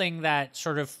something that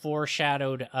sort of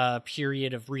foreshadowed a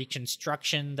period of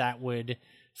reconstruction that would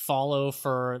follow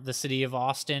for the city of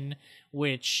Austin,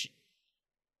 which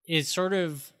is sort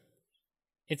of,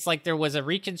 it's like there was a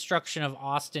reconstruction of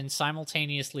Austin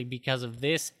simultaneously because of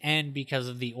this and because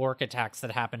of the orc attacks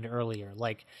that happened earlier.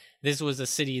 Like, this was a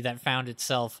city that found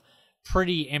itself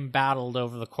pretty embattled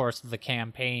over the course of the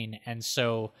campaign, and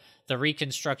so the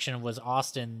reconstruction was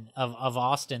of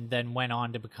Austin then went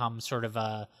on to become sort of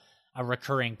a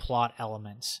recurring plot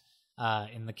element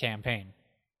in the campaign.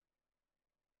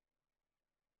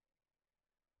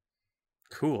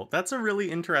 Cool. That's a really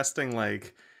interesting,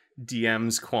 like,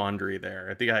 DM's quandary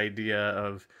there. The idea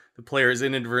of the players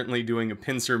inadvertently doing a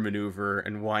pincer maneuver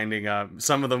and winding up,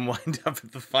 some of them wind up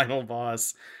at the final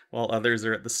boss while others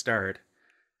are at the start.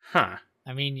 Huh.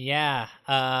 I mean, yeah.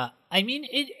 I mean,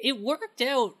 it worked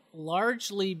out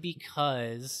largely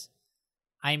because,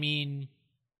 I mean,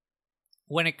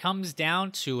 when it comes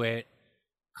down to it,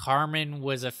 Carmen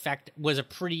was a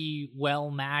pretty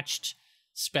well matched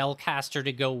spellcaster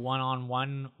to go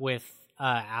one-on-one with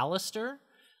Alistair.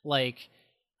 Like,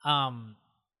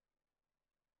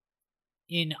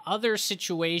 in other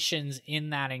situations in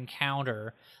that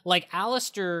encounter, like,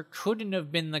 Alistair couldn't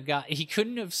have been the guy, he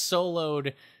couldn't have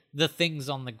soloed the things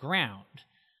on the ground.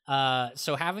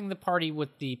 So having the party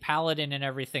with the paladin and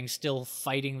everything still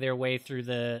fighting their way through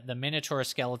the minotaur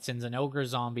skeletons and ogre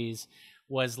zombies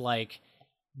was like,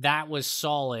 that was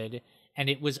solid. And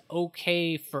it was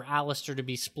okay for Alistair to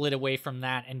be split away from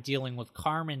that and dealing with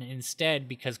Carmen instead,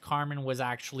 because Carmen was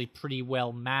actually pretty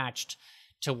well matched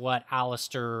to what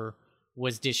Alistair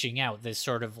was dishing out, this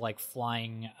sort of like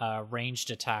flying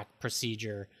ranged attack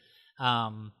procedure.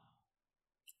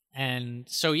 And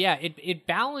so, yeah, it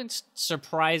balanced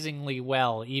surprisingly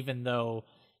well, even though,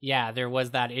 yeah, there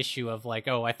was that issue of like,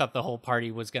 oh, I thought the whole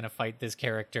party was going to fight this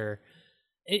character.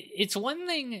 It's one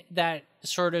thing that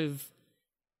sort of,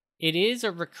 it is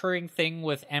a recurring thing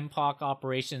with MPOC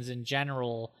operations in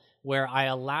general, where I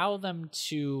allow them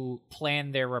to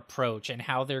plan their approach and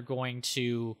how they're going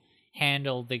to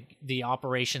handle the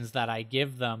operations that I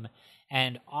give them.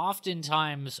 And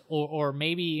oftentimes, or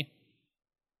maybe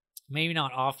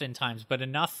not oftentimes, but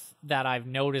enough that I've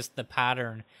noticed the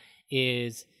pattern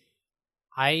is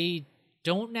I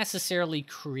don't necessarily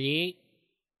create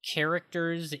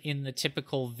characters in the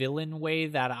typical villain way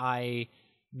that I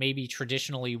maybe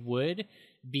traditionally would,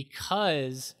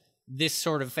 because this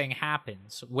sort of thing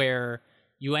happens where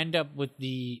you end up with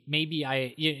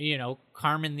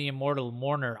Carmen the Immortal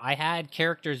Mourner. I had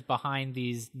characters behind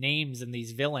these names and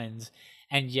these villains,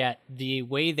 and yet the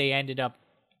way they ended up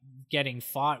getting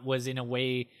fought was in a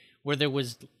way where there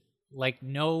was like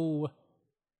no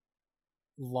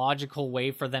logical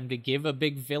way for them to give a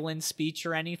big villain speech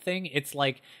or anything. It's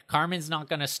like Carmen's not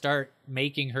going to start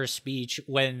making her speech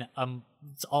when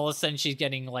all of a sudden she's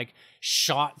getting like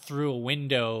shot through a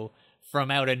window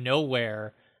from out of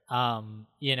nowhere.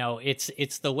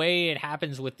 It's the way it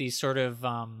happens with these sort of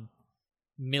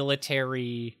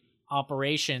military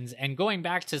operations. And going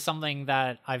back to something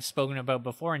that I've spoken about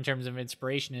before in terms of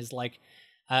inspiration is like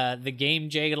the game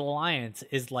Jagged Alliance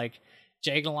is like,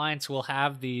 Jagged Alliance will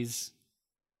have these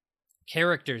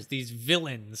characters, these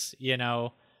villains,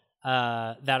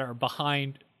 that are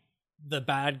behind the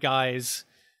bad guys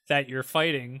that you're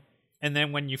fighting. And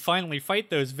then when you finally fight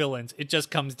those villains, it just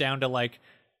comes down to like,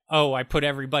 oh, I put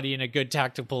everybody in a good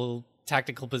tactical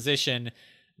position.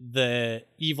 The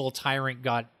evil tyrant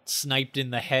got sniped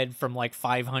in the head from like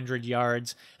 500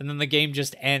 yards, and then the game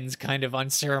just ends kind of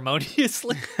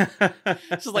unceremoniously.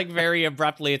 Just like very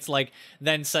abruptly. It's like,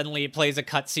 then suddenly it plays a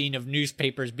cutscene of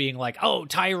newspapers being like, oh,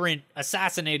 tyrant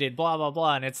assassinated, blah, blah,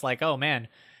 blah. And it's like, oh man,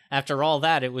 after all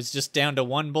that, it was just down to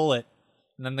one bullet,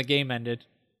 and then the game ended.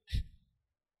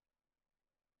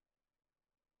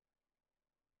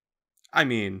 I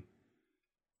mean,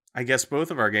 I guess both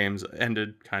of our games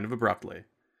ended kind of abruptly.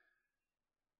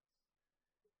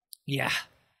 Yeah.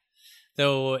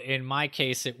 Though in my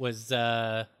case, it was,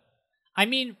 and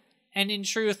in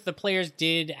truth, the players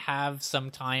did have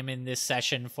some time in this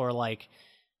session for like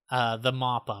the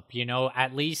mop up,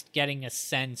 at least getting a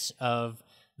sense of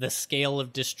the scale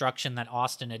of destruction that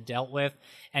Austin had dealt with.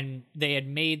 And they had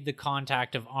made the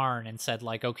contact of Arn and said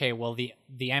like, okay, well, the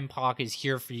MPOC is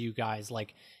here for you guys.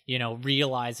 Like,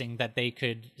 realizing that they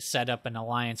could set up an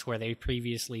alliance where they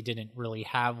previously didn't really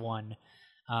have one.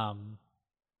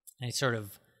 They sort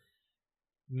of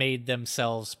made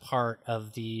themselves part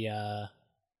of the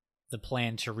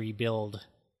plan to rebuild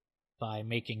by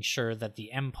making sure that the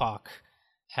MPOC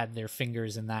had their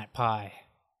fingers in that pie.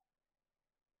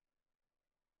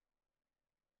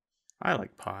 I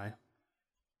like pie.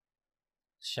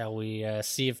 Shall we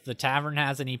see if the tavern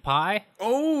has any pie?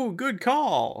 Oh, good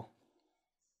call.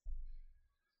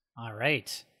 All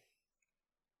right.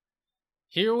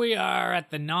 Here we are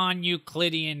at the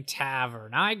Non-Euclidean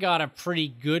Tavern. I got a pretty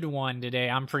good one today.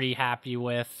 I'm pretty happy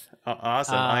with.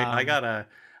 Awesome. I got a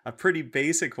pretty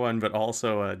basic one, but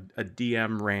also a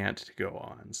DM rant to go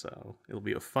on, so it'll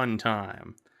be a fun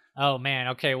time. Oh man,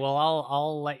 okay. Well,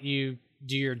 I'll let you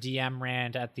do your DM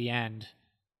rant at the end.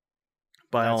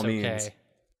 By all means. Okay.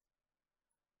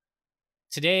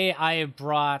 Today I have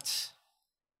brought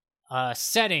a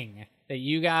setting that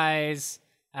you guys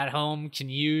at home can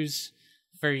use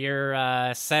for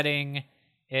your setting.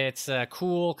 It's a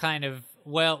cool kind of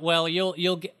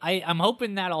you'll get, I'm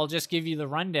hoping that I'll just give you the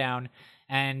rundown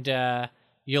and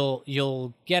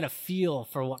you'll get a feel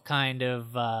for what kind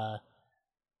of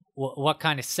what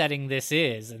kind of setting this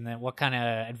is and then what kind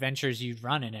of adventures you'd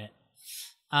run in it.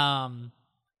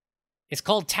 It's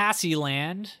called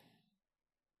Tassyland.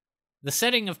 The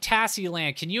setting of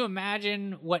Tassyland. Can you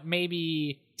imagine what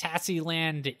maybe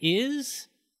Tassyland is?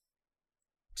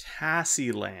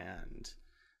 Tassyland.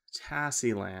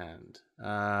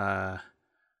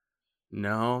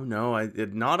 No,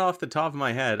 not off the top of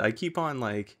my head. I keep on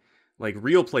like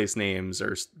real place names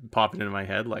are popping into my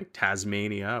head, like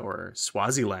Tasmania or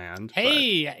Swaziland.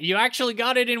 Hey, you actually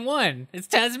got it in one. It's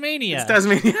Tasmania. It's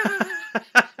Tasmania.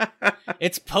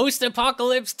 It's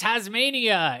post-apocalypse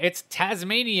Tasmania. It's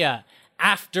Tasmania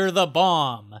after the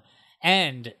bomb.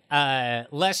 And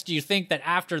lest you think that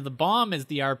After the Bomb is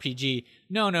the RPG,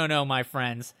 no, my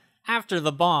friends. After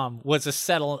the Bomb was a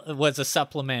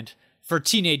supplement for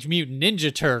Teenage Mutant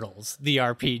Ninja Turtles, the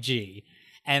RPG.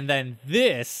 And then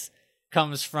this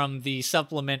comes from the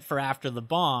supplement for After the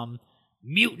Bomb,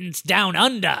 Mutants Down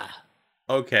Under.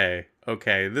 Okay,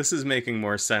 this is making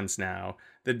more sense now.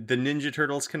 The Ninja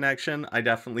Turtles connection, I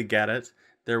definitely get it.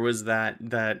 There was that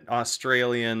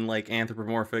Australian like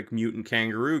anthropomorphic mutant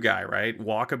kangaroo guy, right?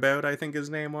 Walkabout, I think his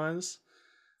name was.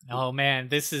 Oh man,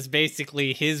 this is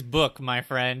basically his book, my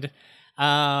friend.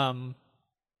 Well,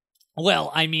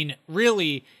 I mean,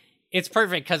 really, it's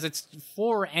perfect because it's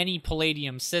for any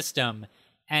Palladium system,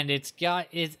 and it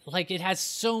has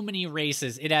so many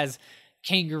races. It has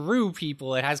kangaroo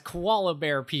people, it has koala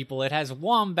bear people, it has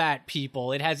wombat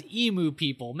people, it has emu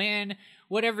people, man,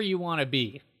 whatever you want to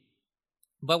be.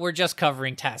 But we're just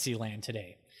covering Tassyland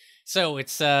today. So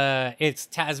it's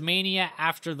Tasmania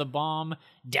after the bomb,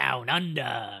 down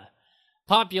under.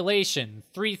 Population,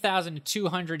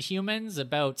 3,200 humans,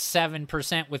 about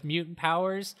 7% with mutant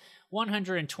powers,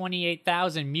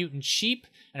 128,000 mutant sheep,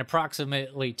 and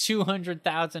approximately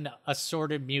 200,000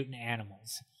 assorted mutant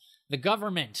animals. The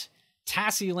government,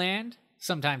 Tassyland,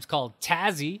 sometimes called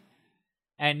Tassie,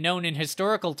 and known in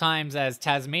historical times as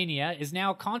Tasmania, is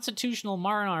now a constitutional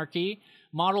monarchy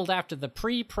modeled after the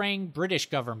pre-praying British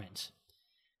government.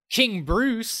 King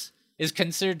Bruce is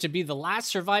considered to be the last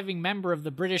surviving member of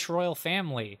the British royal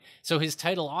family, so his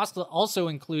title also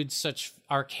includes such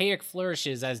archaic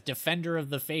flourishes as Defender of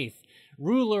the Faith,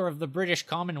 Ruler of the British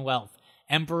Commonwealth,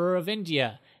 Emperor of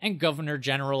India, and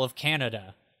Governor-General of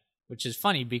Canada. Which is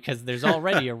funny because there's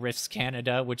already a Rifts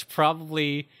Canada, which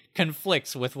probably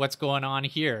conflicts with what's going on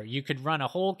here. You could run a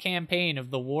whole campaign of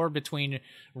the war between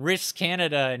Rifts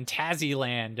Canada and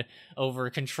Tassyland over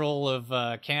control of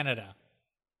Canada.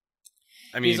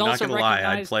 I mean, not gonna lie,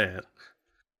 I'd play it.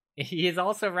 He is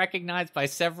also recognized by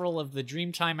several of the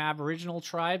Dreamtime Aboriginal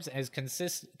tribes as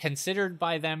considered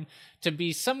by them to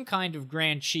be some kind of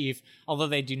Grand Chief, although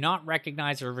they do not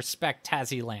recognize or respect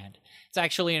Tassyland. It's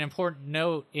actually an important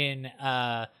note in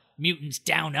Mutants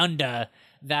Down Under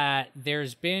that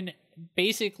there's been,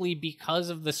 basically because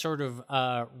of the sort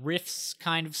of rifts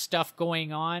kind of stuff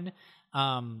going on,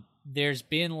 there's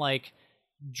been like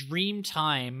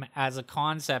Dreamtime as a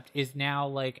concept is now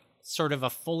like sort of a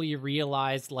fully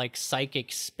realized like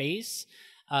psychic space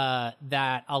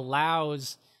that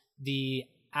allows the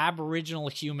Aboriginal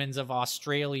humans of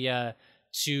Australia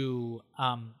to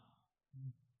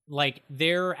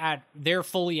they're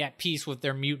fully at peace with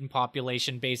their mutant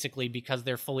population, basically because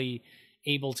they're fully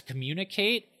able to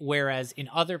communicate, whereas in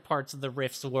other parts of the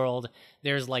Rifts world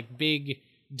there's like big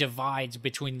divides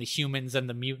between the humans and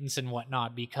the mutants and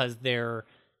whatnot because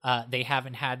they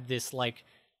haven't had this like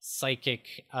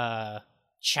psychic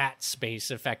chat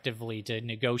space effectively to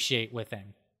negotiate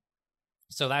within.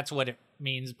 So that's what it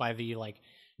means by the like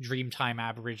Dreamtime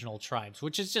Aboriginal tribes,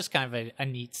 which is just kind of a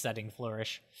neat setting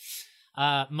flourish.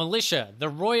 Militia. The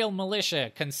Royal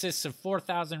Militia consists of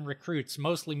 4,000 recruits,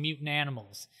 mostly mutant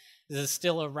animals. This is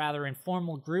still a rather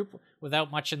informal group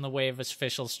without much in the way of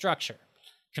official structure.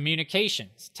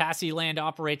 Communications. Tassiland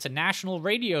operates a national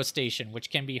radio station, which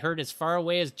can be heard as far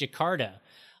away as Jakarta.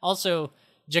 Also,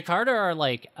 Jakarta are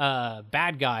like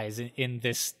bad guys in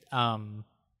this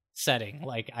setting.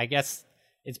 Like, I guess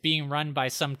it's being run by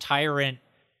some tyrant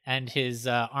and his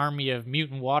army of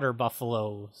mutant water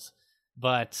buffaloes.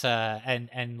 But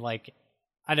and like,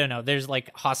 I don't know. There's like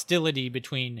hostility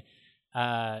between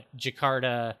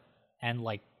Jakarta and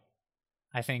like,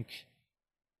 I think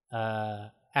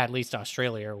at least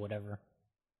Australia or whatever.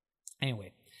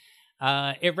 Anyway,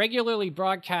 it regularly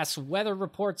broadcasts weather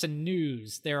reports and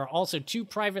news. There are also 2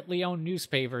 privately owned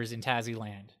newspapers in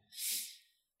Tassiland.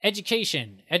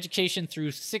 Education. Education through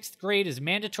 6th grade is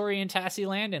mandatory in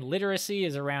Tassiland, and literacy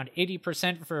is around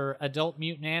 80% for adult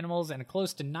mutant animals and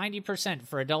close to 90%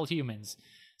 for adult humans.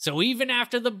 So even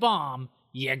after the bomb,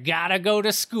 you gotta go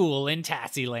to school in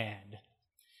Tassiland.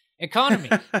 Economy.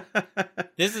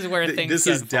 This is where things This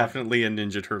get is fun. definitely a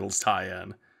Ninja Turtles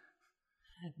tie-in.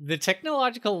 The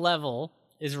technological level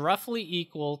is roughly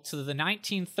equal to the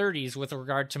 1930s with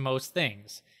regard to most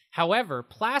things. However,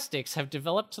 plastics have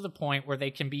developed to the point where they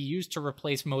can be used to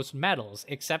replace most metals,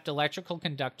 except electrical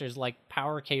conductors like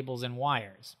power cables and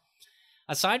wires.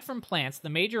 Aside from plants, the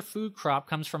major food crop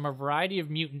comes from a variety of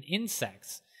mutant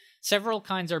insects. Several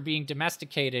kinds are being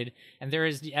domesticated, and there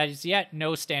is as yet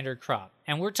no standard crop.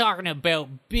 And we're talking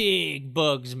about big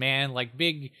bugs, man, like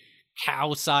big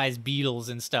cow-sized beetles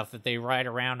and stuff that they ride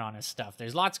around on and stuff.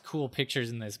 There's lots of cool pictures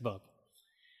in this book.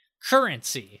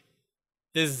 Currency.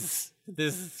 This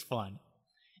is fun.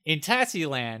 In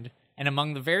Tassiland, and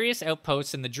among the various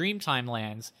outposts in the Dreamtime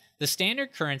lands, the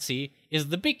standard currency is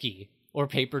the Bicky, or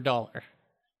paper dollar.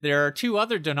 There are 2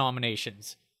 other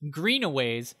denominations,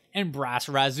 greenaways and brass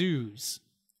razzoos.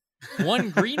 1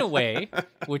 greenaway,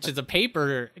 which is a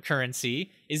paper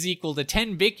currency, is equal to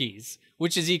 10 bickies,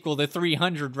 which is equal to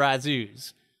 300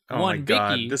 razzoos. Oh 1 my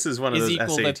god, bicky this is one of is those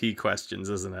equal SAT questions,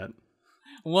 isn't it?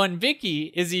 1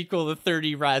 bicky is equal to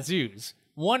 30 razzoos.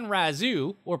 1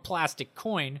 razzoo, or plastic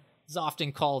coin, is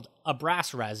often called a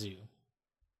brass razzoo.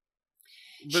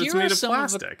 But it's made of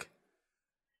plastic.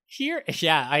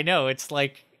 Yeah, I know. It's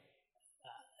like,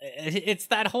 it's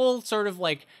that whole sort of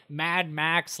like Mad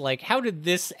Max, like, how did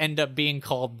this end up being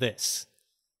called this?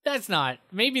 That's not.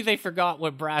 Maybe they forgot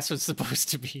what brass was supposed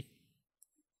to be.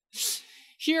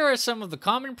 Here are some of the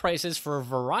common prices for a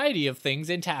variety of things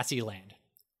in Tassiland.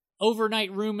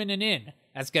 Overnight room in an inn.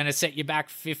 That's going to set you back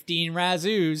 15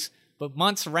 razzoos. But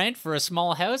month's rent for a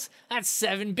small house? That's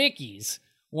 7 bickies.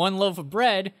 1 loaf of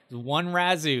bread is 1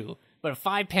 razzoo. But a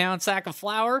 5-pound sack of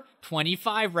flour?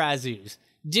 25 razzoos.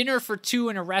 Dinner for 2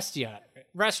 in a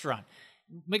restaurant.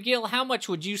 McGill, how much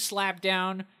would you slap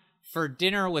down for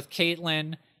dinner with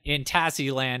Caitlin in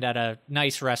Tassiland at a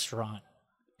nice restaurant?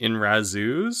 In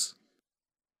razzoos?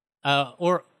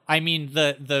 Or, I mean,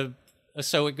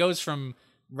 so it goes from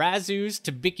razzoos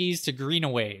to bickies to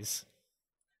greenaways.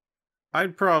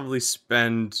 I'd probably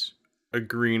spend a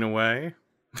greenaway.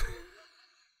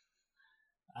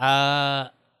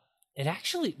 It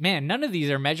actually, man, none of these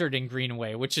are measured in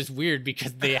greenaway, which is weird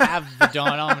because they have the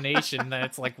denomination that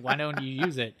it's like, why don't you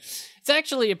use it? It's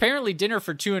actually, apparently dinner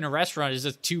for 2 in a restaurant is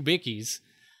just 2 bickies.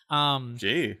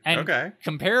 Gee, and okay.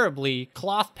 Comparably,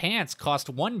 cloth pants cost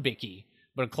 1 bicky,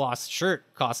 but a cloth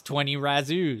shirt costs 20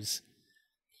 razzoos.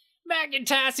 Back in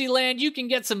Tassiland, you can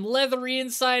get some leathery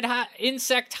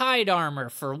insect hide armor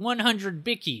for 100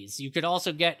 bickies. You could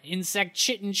also get insect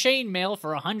chainmail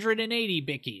for 180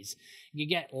 bickies. You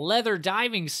get leather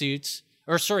driving suits.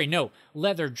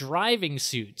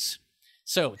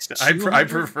 So it's I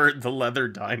prefer the leather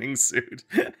dining suit.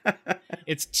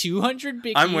 It's 200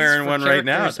 bickies. I'm wearing one right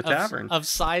now at the tavern. Of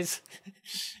size.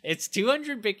 It's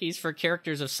 200 bickies for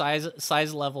characters of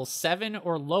size level 7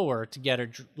 or lower to get a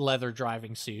leather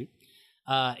driving suit.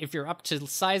 If you're up to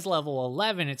size level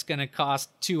 11, it's going to cost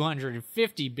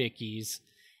 250 bickies.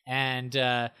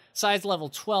 And size level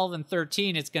 12 and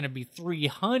 13, it's going to be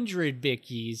 300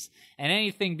 bickies. And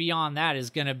anything beyond that is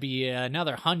going to be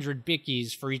another 100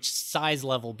 bickies for each size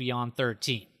level beyond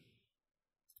 13.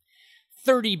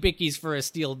 30 bickies for a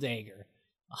steel dagger.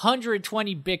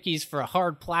 120 bickies for a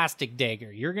hard plastic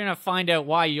dagger. You're going to find out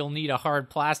why you'll need a hard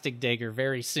plastic dagger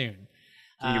very soon.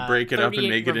 Can you break it up and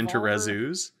make it into revolver.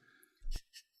 razzoos?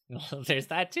 Well, there's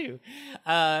that too.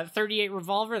 38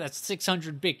 revolver, that's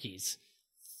 600 bickies.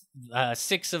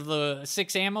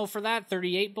 6 ammo for that,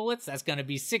 38 bullets, that's going to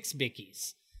be 6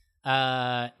 bickies.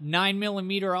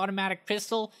 9mm automatic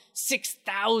pistol,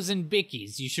 6,000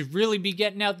 bickies. You should really be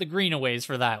getting out the greenaways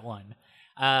for that one.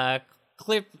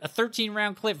 A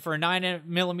 13-round clip for a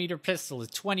 9mm pistol is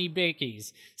 20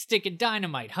 bickies. Stick of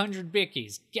dynamite, 100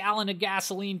 bickies. Gallon of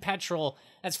gasoline, petrol,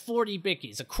 that's 40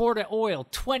 bickies. A quart of oil,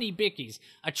 20 bickies.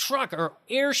 A truck or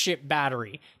airship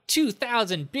battery,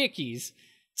 2,000 bickies.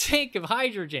 Tank of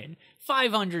hydrogen,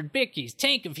 500 bickies.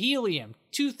 Tank of helium,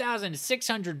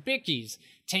 2,600 bickies.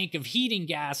 Tank of heating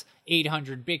gas,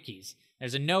 800 bickies.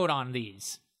 There's a note on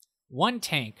these. One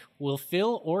tank will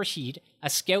fill or heat a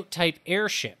Scout-type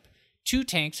airship. 2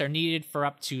 tanks are needed for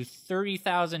up to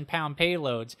 30,000-pound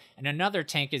payloads, and another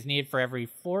tank is needed for every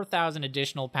 4,000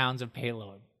 additional pounds of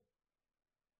payload.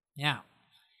 Now,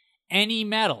 any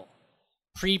metal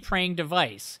pre-praying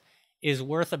device is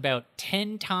worth about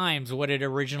 10 times what it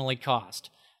originally cost.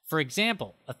 For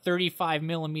example, a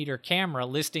 35mm camera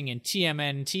listing in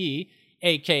TMNT,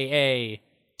 aka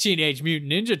Teenage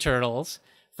Mutant Ninja Turtles,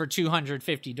 for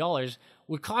 $250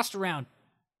 would cost around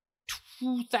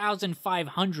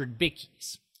 2,500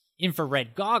 bickies.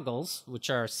 Infrared goggles, which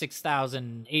are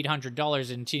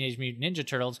 $6,800 in Teenage Mutant Ninja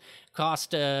Turtles,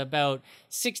 cost about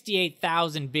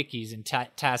 68,000 bickies in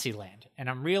Tassiland. And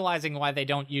I'm realizing why they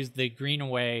don't use the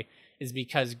Greenaway is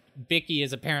because bicky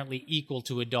is apparently equal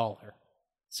to $1.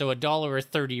 So $1 is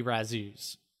 30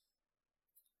 razzoos.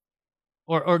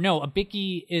 Or no, a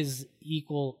bicky is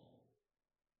equal...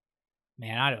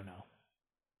 Man, I don't know.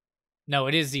 No,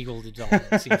 it is equal to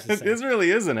 $1. It seems to say. This really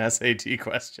is an SAT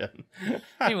question.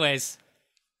 Anyways,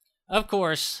 of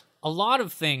course, a lot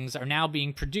of things are now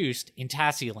being produced in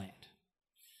Tassiland.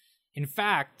 In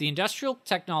fact, the industrial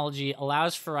technology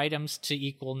allows for items to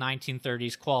equal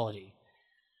 1930s quality.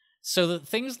 So that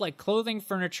things like clothing,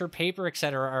 furniture, paper,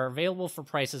 etc. are available for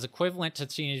prices equivalent to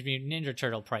Teenage Mutant Ninja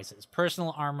Turtle prices.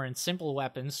 Personal armor and simple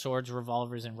weapons, swords,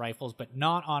 revolvers, and rifles, but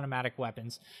not automatic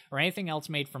weapons, or anything else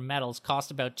made from metals cost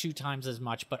about 2 times as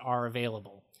much but are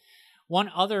available.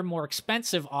 One other more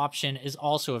expensive option is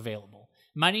also available.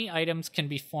 Many items can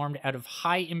be formed out of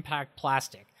high-impact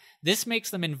plastic. This makes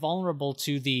them invulnerable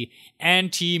to the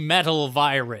anti-metal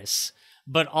virus,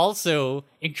 but also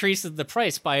increases the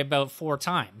price by about 4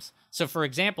 times. So, for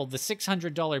example, the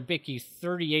 $600 Bicky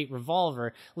 38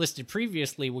 revolver listed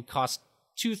previously would cost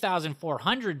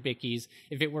 2,400 Bickies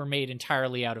if it were made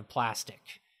entirely out of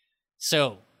plastic.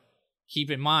 So, keep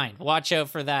in mind, watch out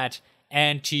for that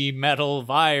anti-metal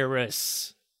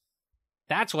virus.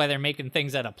 That's why they're making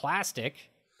things out of plastic.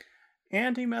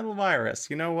 Anti-metal virus,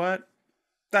 you know what?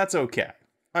 That's okay.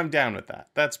 I'm down with that.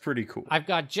 That's pretty cool. I've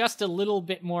got just a little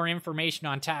bit more information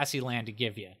on Tassiland to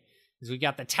give you. Because we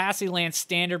got the Tassiland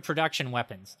standard production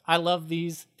weapons. I love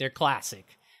these. They're classic.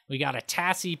 We got a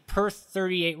Tassie Perth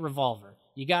 38 revolver.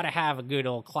 You gotta have a good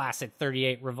old classic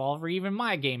 38 revolver. Even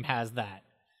my game has that.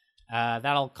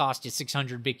 That'll cost you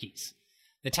 600 Bickies.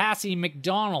 The Tassie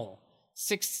McDonnell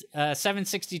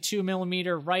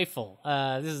 762mm rifle.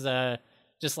 This is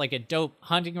just like a dope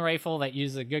hunting rifle that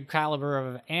uses a good caliber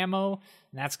of ammo.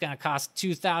 And that's going to cost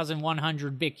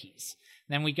 2,100 Bickies.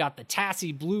 Then we got the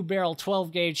Tassie Blue Barrel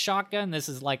 12-gauge shotgun. This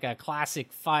is like a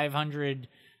classic 500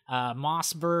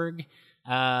 Mossberg.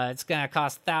 It's going to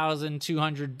cost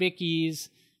 1,200 Bickies.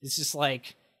 It's just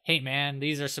like, hey man,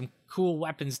 these are some cool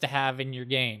weapons to have in your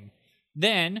game.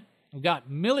 Then we've got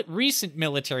recent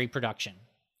military production.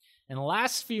 In the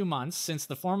last few months, since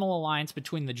the formal alliance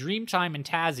between the Dreamtime and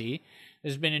Tassie,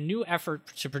 there's been a new effort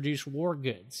to produce war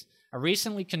goods. A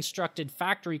recently constructed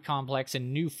factory complex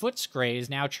in New Footscray is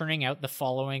now churning out the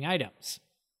following items.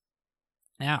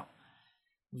 Now,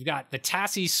 we've got the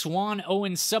Tassie Swan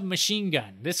Owen submachine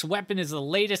gun. This weapon is the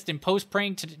latest in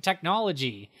post-praying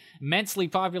technology. Immensely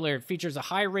popular, it features a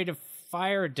high rate of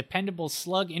fire, a dependable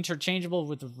slug interchangeable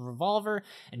with a revolver,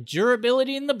 and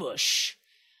durability in the bush.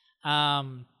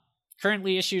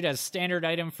 Currently issued as standard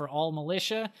item for all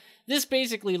militia. This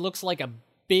basically looks like a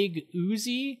big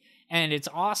Uzi, and it's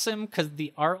awesome because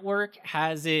the artwork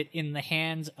has it in the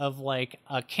hands of like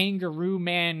a kangaroo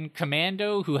man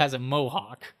commando who has a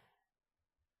mohawk.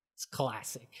 It's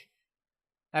classic.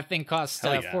 That thing costs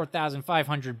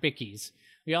 4,500 Bickies.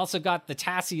 We also got the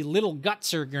Tassie Little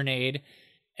Gutser grenade.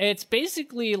 It's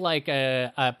basically like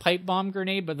a pipe bomb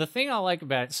grenade, but the thing I like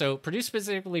about it, so produced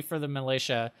specifically for the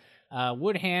militia,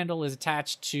 wood handle is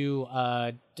attached to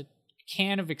a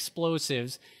can of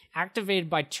explosives, activated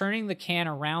by turning the can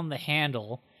around the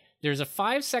handle. There's a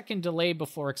 5-second delay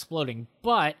before exploding,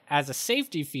 but as a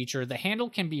safety feature, the handle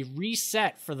can be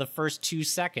reset for the first 2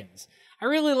 seconds. I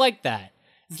really like that.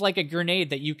 It's like a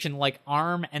grenade that you can like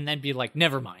arm and then be like,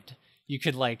 never mind. You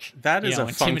could like that is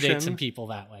intimidate some people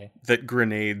that way. That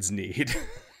grenades need.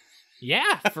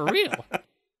 Yeah, for real.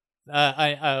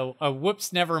 A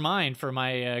whoops, never mind for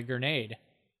my grenade.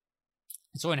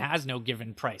 So it has no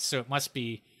given price, so it must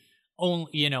be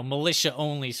only, militia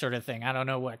only sort of thing. I don't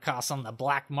know what it costs on the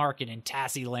black market in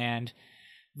Tassieland.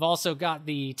 We've also got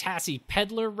the Tassie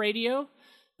Peddler radio,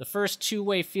 the first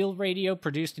two-way field radio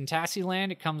produced in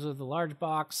Tassieland. It comes with a large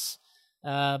box,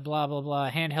 blah, blah, blah,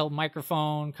 handheld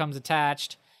microphone comes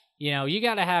attached. You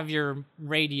got to have your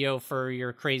radio for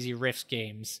your Crazy Rifts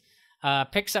games.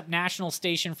 Picks up national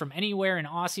station from anywhere in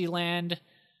Aussie land.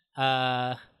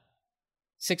 6-mile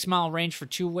range for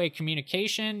two-way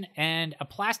communication, and a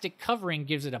plastic covering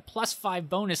gives it a +5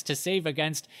 bonus to save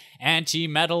against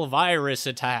anti-metal virus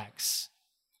attacks.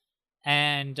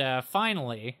 And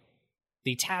finally,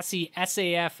 the Tassie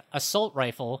SAF assault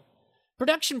rifle.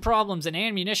 Production problems and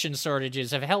ammunition shortages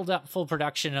have held up full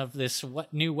production of this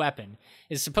new weapon.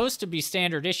 It's supposed to be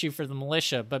standard issue for the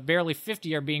militia, but barely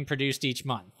 50 are being produced each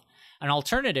month. An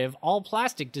alternative,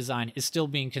 all-plastic design is still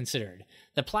being considered.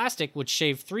 The plastic would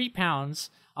shave 3 pounds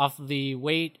off the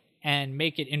weight and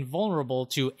make it invulnerable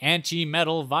to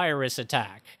anti-metal virus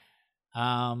attack.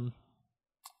 But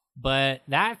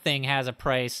that thing has a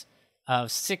price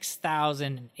of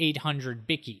 6,800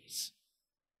 bickies.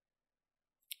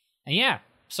 And yeah,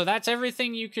 so that's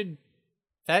everything you could...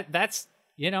 That's,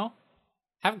 have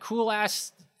a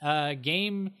cool-ass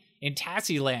game in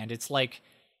Tassieland. It's like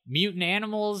mutant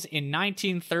animals in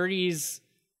 1930s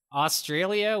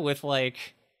Australia with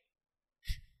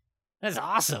that's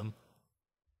awesome.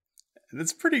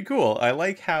 That's pretty cool. I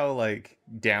like how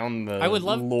down the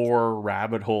lore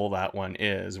rabbit hole that one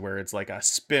is, where it's like a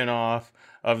spin-off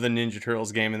of the Ninja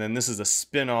Turtles game, and then this is a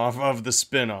spin-off of the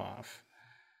spin-off.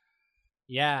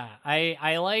 Yeah,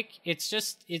 I like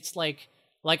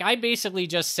I basically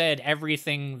just said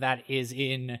everything that is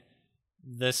in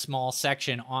the small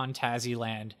section on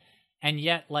Tassieland, and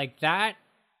yet that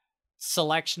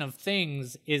selection of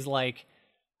things is I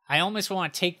almost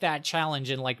want to take that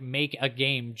challenge and make a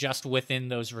game just within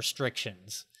those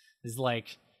restrictions. Is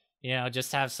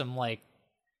just have some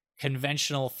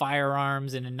conventional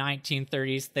firearms in a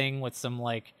 1930s thing with some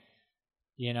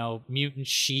mutant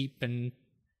sheep, and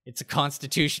it's a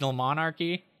constitutional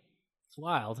monarchy. It's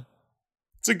wild.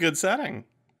 It's a good setting.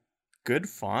 Good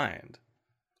find.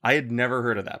 I had never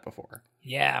heard of that before.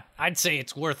 Yeah, I'd say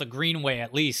it's worth a Greenway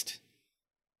at least.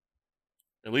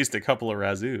 At least a couple of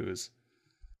Razoos.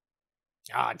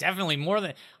 Definitely more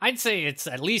than... I'd say it's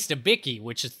at least a Bicky,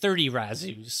 which is 30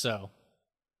 Razoos, so...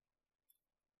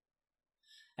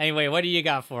 Anyway, what do you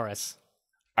got for us?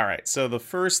 All right, so the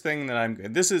first thing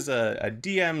that this is a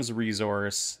DM's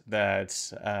resource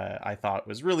that I thought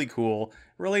was really cool.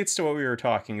 It relates to what we were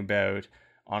talking about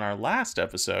on our last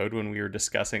episode when we were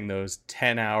discussing those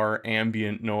 10-hour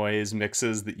ambient noise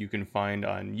mixes that you can find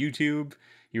on YouTube.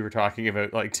 You were talking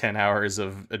about 10 hours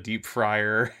of a deep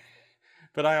fryer.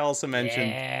 But I also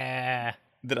mentioned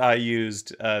that I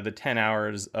used the 10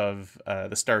 hours of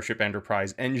the Starship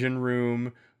Enterprise engine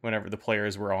room whenever the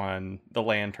players were on the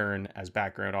Lantern as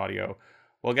background audio.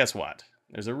 Well, guess what?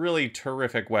 There's a really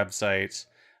terrific website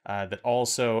that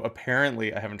also,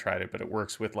 apparently, I haven't tried it, but it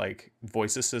works with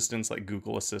voice assistants like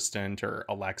Google Assistant or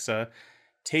Alexa,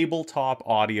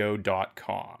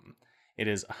 tabletopaudio.com. It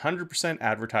is 100%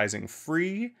 advertising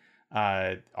free,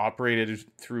 operated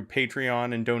through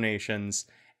Patreon and donations,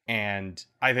 and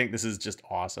I think this is just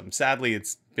awesome. Sadly,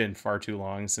 it's been far too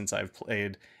long since I've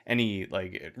played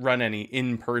run any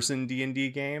in-person D&D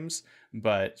games,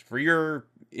 but for your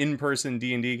in-person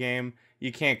D&D game,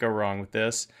 you can't go wrong with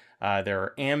this. There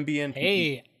are ambient...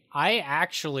 Hey, I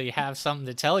actually have something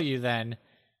to tell you then.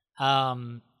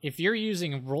 If you're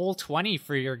using Roll20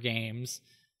 for your games,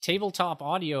 Tabletop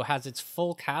Audio has its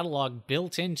full catalog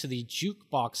built into the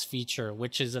Jukebox feature,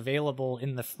 which is available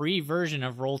in the free version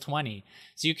of Roll20.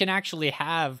 So you can actually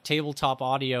have Tabletop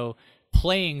Audio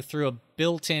playing through a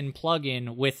built-in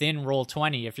plugin within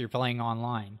Roll20 if you're playing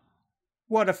online.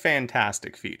 What a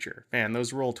fantastic feature. Man,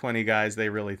 those Roll20 guys, they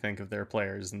really think of their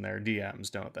players and their DMs,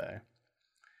 don't they?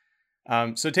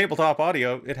 So Tabletop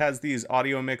Audio, it has these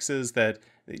audio mixes that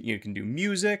you can do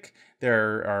music.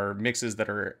 There are mixes that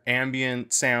are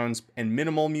ambient sounds and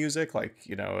minimal music,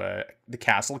 the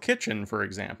Castle Kitchen, for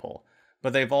example.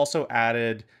 But they've also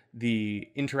added the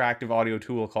interactive audio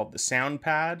tool called the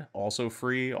SoundPad, also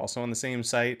free, also on the same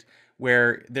site,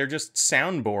 where they're just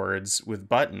soundboards with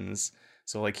buttons.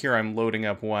 So here I'm loading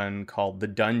up one called The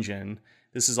Dungeon.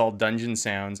 This is all dungeon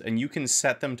sounds, and you can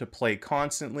set them to play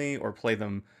constantly or play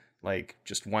them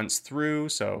just once through.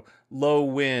 So low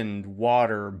wind,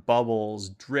 water, bubbles,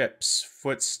 drips,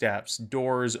 footsteps,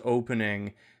 doors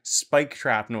opening, spike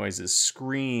trap noises,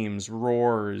 screams,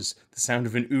 roars, the sound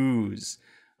of an ooze.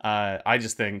 I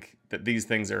just think that these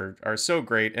things are so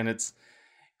great, and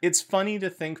It's funny to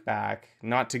think back,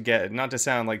 not to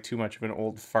sound like too much of an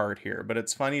old fart here, but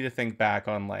it's funny to think back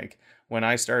on like when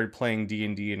I started playing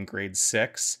D&D in grade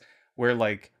 6, where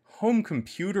like home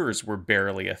computers were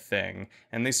barely a thing,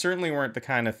 and they certainly weren't the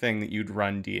kind of thing that you'd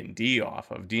run D&D off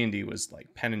of. D&D was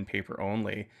like pen and paper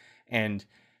only, and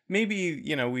maybe,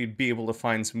 we'd be able to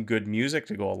find some good music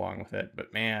to go along with it,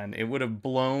 but man, it would have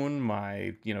blown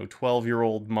my,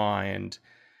 12-year-old mind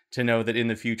to know that in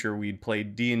the future we'd play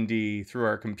D&D through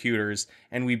our computers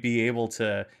and we'd be able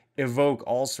to evoke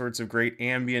all sorts of great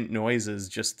ambient noises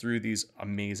just through these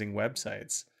amazing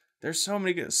websites. There's so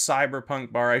many good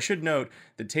Cyberpunk Bar. I should note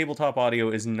that Tabletop Audio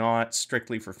is not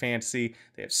strictly for fantasy.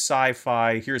 They have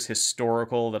sci-fi. Here's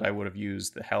historical that I would have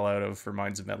used the hell out of for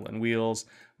Minds of Metal and Wheels.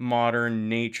 Modern,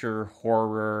 nature,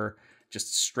 horror,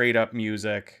 just straight up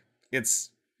music. It's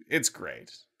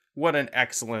great. What an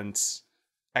excellent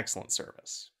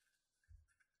service.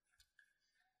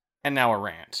 And now a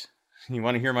rant. You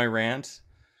want to hear my rant?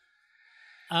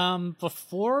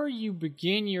 Before you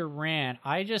begin your rant,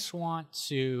 I just want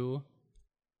to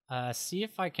see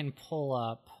if I can pull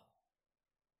up.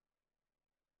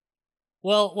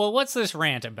 Well, what's this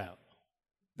rant about?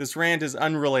 This rant is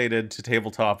unrelated to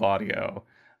Tabletop Audio.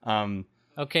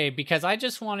 Okay, because I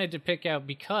just wanted to pick out,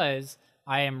 because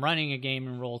I am running a game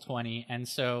in Roll20, and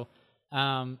so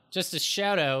just a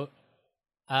shout out.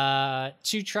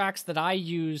 2 tracks that I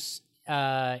use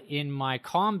in my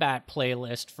combat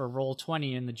playlist for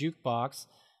Roll20 in the jukebox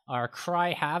are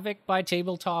Cry Havoc by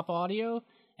Tabletop Audio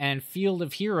and Field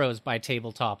of Heroes by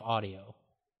Tabletop Audio.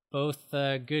 Both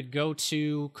good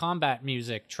go-to combat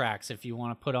music tracks if you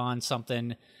want to put on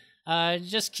something.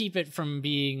 Just keep it from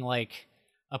being like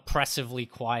oppressively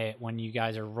quiet when you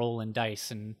guys are rolling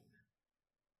dice and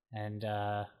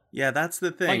yeah, that's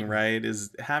the thing, right?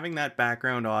 Is having that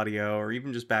background audio or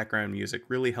even just background music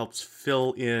really helps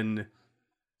fill in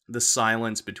the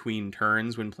silence between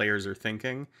turns when players are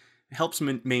thinking. It helps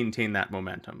maintain that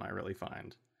momentum, I really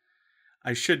find.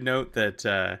 I should note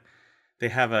that they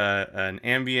have an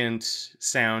ambient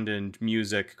sound and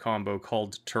music combo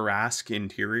called Tarrasque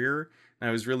Interior, and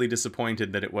I was really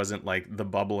disappointed that it wasn't like the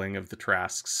bubbling of the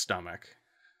Tarrasque's stomach.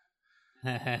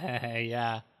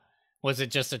 Yeah. Was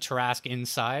it just a Tarrasque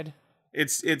inside?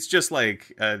 It's just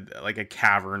like a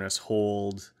cavernous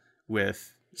hold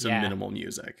with some minimal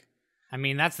music. I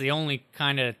mean, that's the only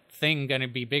kind of thing going to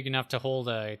be big enough to hold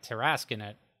a Tarrasque in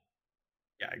it.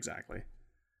 Yeah, exactly.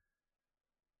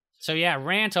 So yeah,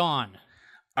 rant on.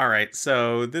 All right,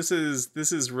 so this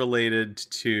is related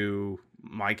to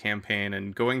my campaign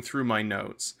and going through my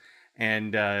notes,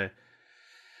 and the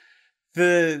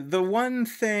one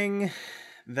thing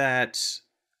that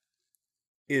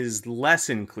is less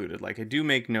included. Like, I do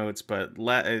make notes, but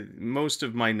most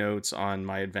of my notes on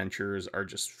my adventures are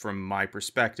just from my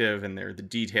perspective, and they're the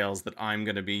details that I'm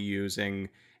going to be using.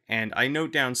 And I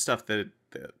note down stuff that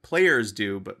the players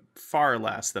do, but far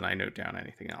less than I note down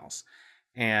anything else.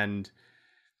 And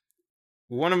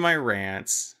one of my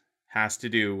rants has to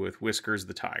do with Whiskers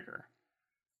the Tiger,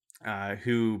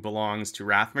 who belongs to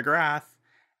Wrath McGrath.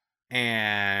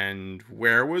 And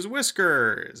where was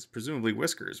Whiskers? Presumably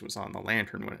Whiskers was on the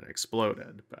lantern when it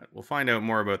exploded, but we'll find out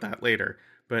more about that later.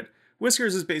 But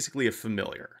Whiskers is basically a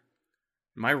familiar.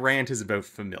 My rant is about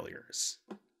familiars.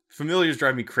 Familiars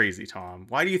drive me crazy, Tom.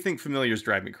 Why do you think familiars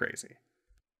drive me crazy?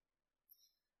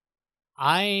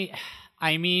 I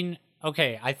mean,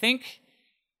 okay, I think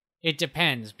it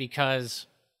depends, because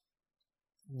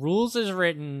rules is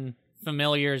written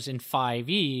familiars in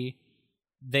 5e,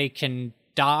 they can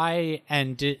die,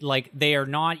 and like they are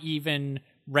not even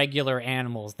regular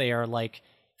animals. They are like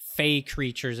fey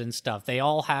creatures and stuff. They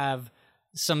all have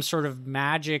some sort of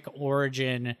magic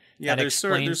origin. Yeah, they're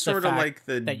sort of like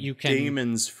the that you can,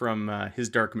 daemons from his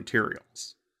Dark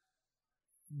Materials.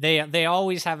 They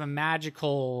always have a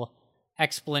magical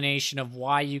explanation of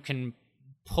why you can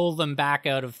pull them back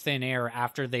out of thin air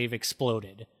after they've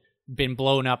exploded, been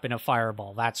blown up in a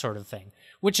fireball, that sort of thing,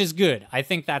 which is good. I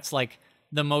think that's like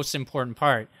the most important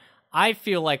part. I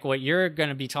feel like what you're going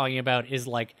to be talking about is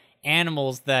like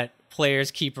animals that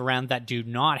players keep around that do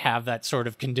not have that sort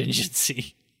of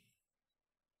contingency.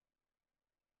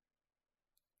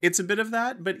 It's a bit of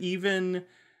that, but even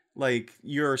like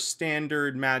your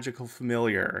standard magical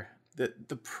familiar,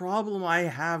 the problem I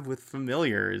have with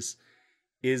familiars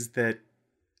is that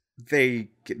they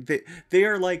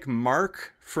are like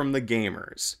Mark from the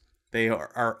Gamers. They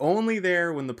are only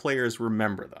there when the players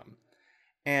remember them.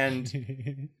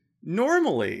 And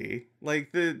normally,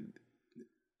 like there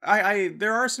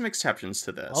are some exceptions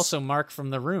to this. Also, Mark from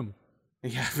The Room.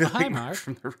 Yeah, I feel Hi, like Mark Mark.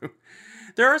 from the room.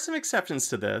 There are some exceptions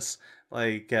to this.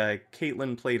 Like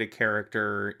Caitlin played a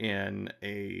character in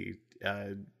a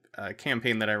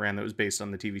campaign that I ran that was based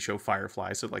on the TV show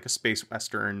Firefly, so like a space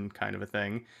western kind of a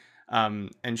thing.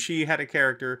 And she had a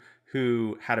character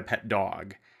who had a pet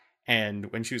dog.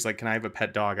 And when she was like, "Can I have a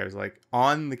pet dog?" I was like,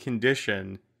 on the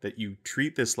condition that you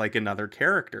treat this like another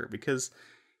character, because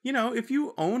if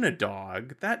you own a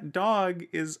dog, that dog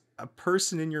is a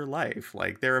person in your life.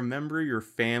 Like they're a member of your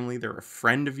family, they're a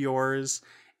friend of yours,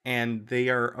 and they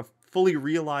are a fully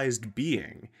realized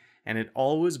being. And it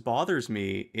always bothers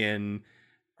me in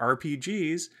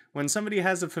RPGs when somebody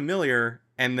has a familiar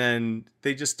and then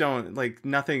they just don't like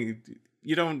nothing.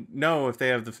 You don't know if they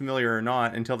have the familiar or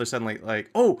not until they're suddenly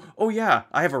like, oh yeah,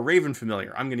 I have a Raven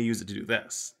familiar. I'm going to use it to do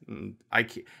this. And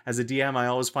as a DM, I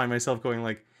always find myself going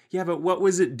like, yeah, but what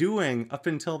was it doing up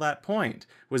until that point?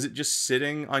 Was it just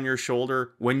sitting on your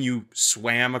shoulder when you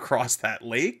swam across that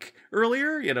lake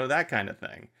earlier? That kind of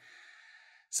thing.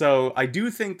 So I do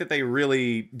think that they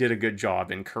really did a good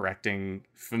job in correcting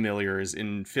familiars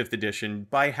in 5th edition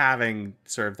by having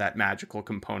sort of that magical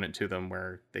component to them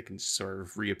where they can sort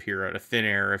of reappear out of thin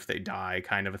air if they die,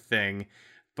 kind of a thing.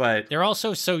 But They're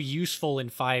also so useful in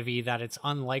 5e that it's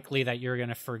unlikely that you're going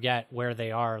to forget where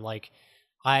they are. Like,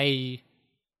 I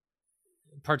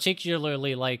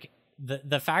particularly like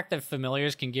the fact that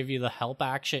familiars can give you the help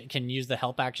action, can use the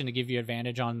help action to give you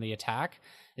advantage on the attack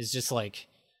is just like,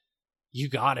 you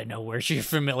gotta know where your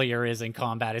familiar is in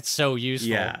combat. It's so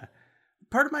useful. Yeah.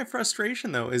 Part of my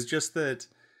frustration, though, is just that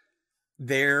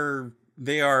they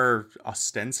are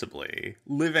ostensibly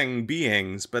living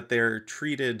beings, but they're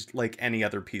treated like any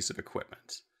other piece of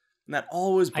equipment. And that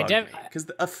always bugged me. Because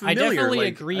a familiar, I definitely like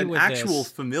agree an with actual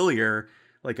this. familiar,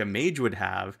 like a mage would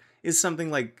have, is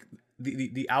something like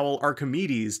the owl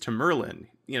Archimedes to Merlin.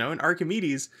 And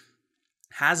Archimedes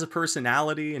has a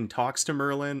personality and talks to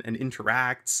Merlin and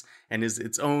interacts and is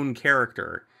its own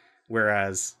character,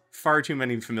 whereas far too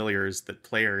many familiars that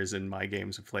players in my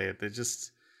games have played,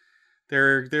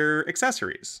 they're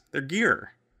accessories, they're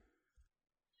gear.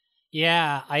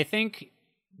 Yeah, I think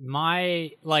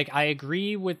I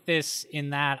agree with this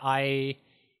in that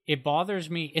it bothers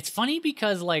me. It's funny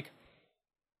because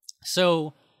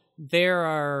so there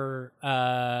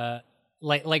are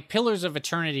like Pillars of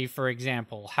Eternity, for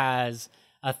example, has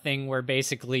a thing where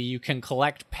basically you can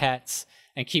collect pets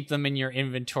and keep them in your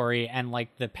inventory, and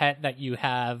like the pet that you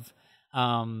have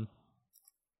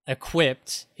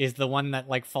equipped is the one that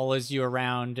like follows you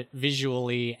around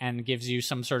visually and gives you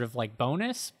some sort of like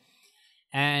bonus.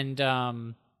 And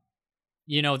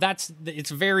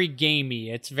it's very gamey.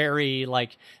 It's very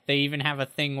like, they even have a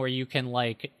thing where you can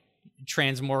like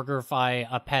transmogrify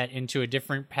a pet into a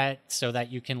different pet so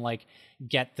that you can like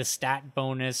get the stat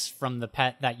bonus from the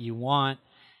pet that you want.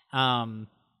 And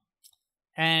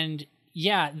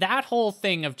yeah, that whole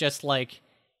thing of just like,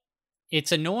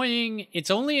 it's annoying. It's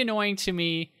only annoying to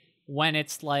me when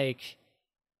it's like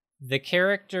the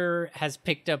character has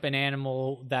picked up an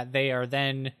animal that they are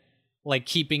then like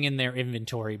keeping in their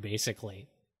inventory, basically.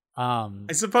 I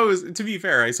suppose, to be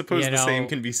fair, the same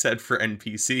can be said for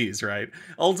NPCs, right?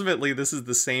 Ultimately, this is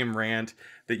the same rant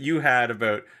that you had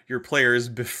about your players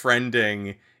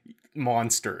befriending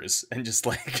monsters and just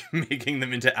like making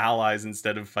them into allies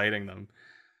instead of fighting them.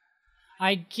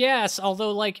 I guess,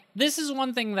 although like this is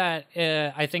one thing that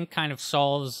I think kind of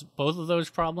solves both of those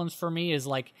problems for me is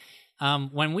like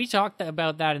when we talked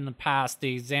about that in the past,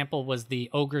 the example was the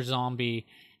ogre zombie,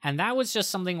 and that was just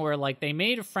something where like they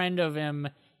made a friend of him,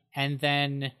 and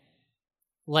then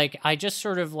like I just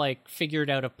sort of like figured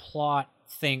out a plot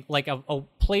thing, like a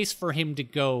place for him to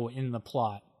go in the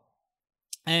plot.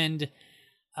 And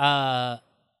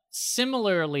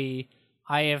similarly,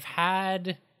 I have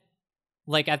had,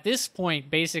 like at this point,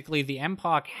 basically the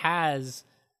MPOC has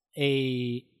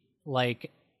a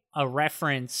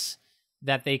reference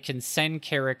that they can send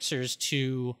characters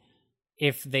to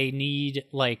if they need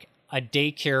like a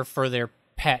daycare for their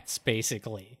pets,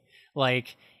 basically.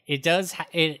 Like it does,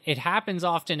 it happens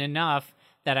often enough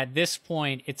that at this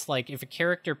point, it's like if a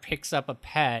character picks up a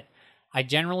pet, I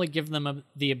generally give them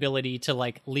the ability to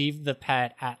like leave the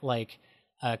pet at like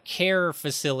a care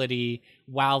facility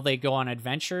while they go on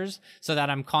adventures, so that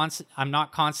I'm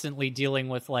not constantly dealing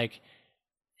with like,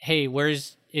 hey,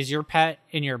 is your pet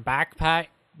in your backpack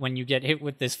when you get hit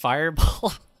with this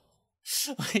fireball?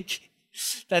 Like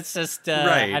that's just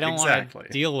right, I don't exactly. want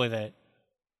to deal with it.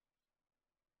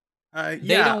 They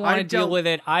don't want to deal with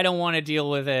it. I don't want to deal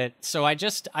with it. So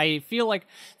I feel like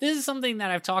this is something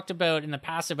that I've talked about in the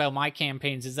past about my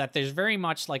campaigns, is that there's very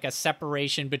much like a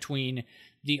separation between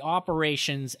the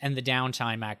operations and the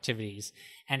downtime activities.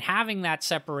 And having that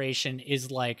separation is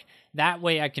like, that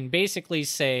way I can basically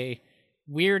say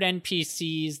weird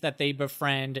NPCs that they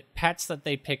befriend, pets that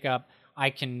they pick up, I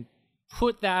can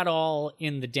put that all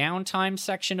in the downtime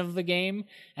section of the game,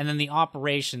 and then the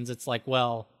operations, it's like,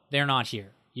 well, they're not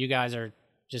here. You guys are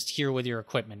just here with your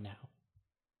equipment now.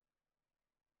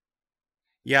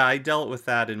 Yeah, I dealt with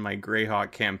that in my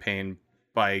Greyhawk campaign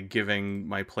by giving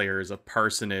my players a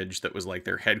parsonage that was like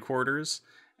their headquarters,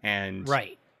 and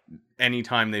Right.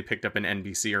 anytime they picked up an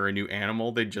NPC or a new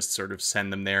animal, they'd just sort of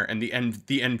send them there, and the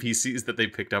NPCs that they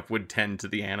picked up would tend to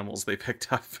the animals they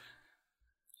picked up.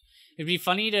 It'd be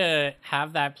funny to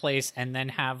have that place and then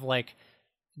have like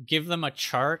give them a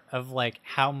chart of like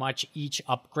how much each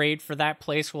upgrade for that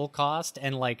place will cost,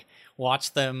 and like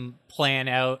watch them plan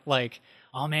out like,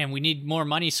 oh man, we need more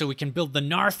money so we can build the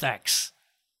Narthex.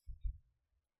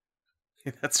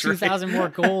 That's 2,000 right. more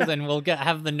gold and we'll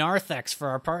have the Narthex for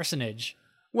our parsonage.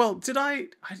 Well, did I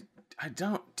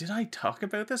talk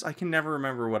about this? I can never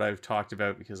remember what I've talked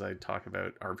about because I talk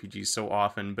about RPGs so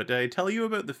often, but did I tell you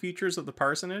about the features of the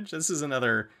parsonage? This is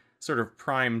another sort of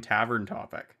prime tavern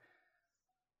topic.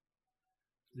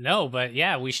 No, but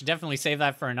yeah, we should definitely save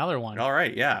that for another one. All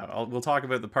right, yeah, we'll talk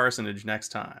about the parsonage next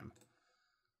time.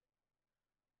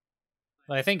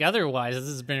 But I think otherwise, this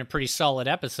has been a pretty solid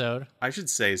episode. I should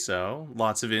say so.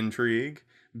 Lots of intrigue,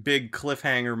 big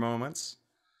cliffhanger moments.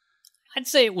 I'd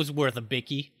say it was worth a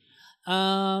bicky.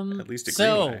 At least a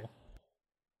Greenway.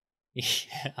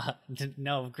 Yeah,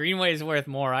 no, Greenway is worth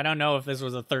more. I don't know if this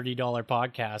was a $30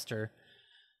 podcast or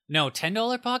no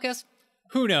 $10 podcast.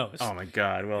 Who knows? Oh my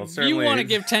god! Well, if certainly you want to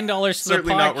give $10 to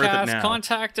the not worth it podcast, now.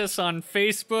 contact us on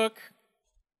Facebook.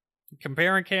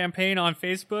 Comparing Campaign on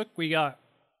Facebook. We got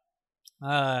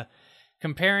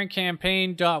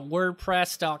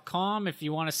comparingcampaign.wordpress.com if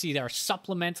you want to see our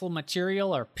supplemental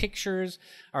material, our pictures,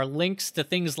 our links to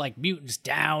things like Mutants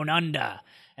Down Under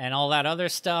and all that other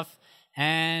stuff.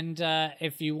 And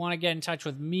if you want to get in touch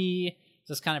with me,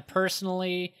 just kind of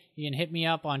personally, you can hit me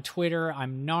up on Twitter.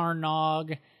 I'm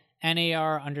Narnog,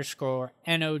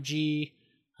 NAR_NOG.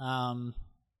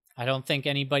 I don't think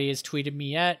anybody has tweeted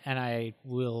me yet, and I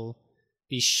will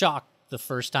be shocked the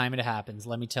first time it happens,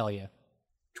 let me tell you.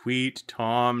 Tweet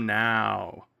Tom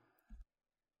now.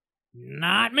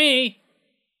 Not me.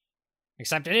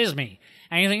 Except it is me.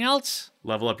 Anything else?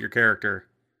 Level up your character.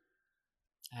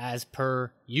 As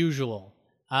per usual.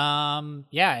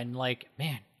 Yeah, and like,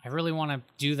 man, I really want to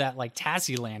do that like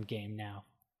Tassieland game now.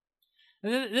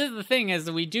 This is the thing is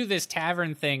that we do this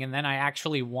tavern thing and then I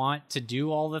actually want to do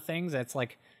all the things. It's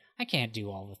like, I can't do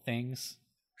all the things.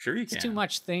 Sure you can. It's too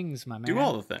much things, my man. Do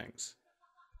all the things.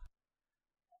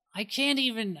 I can't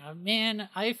even, man,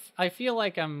 I feel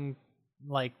like I'm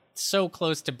like so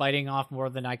close to biting off more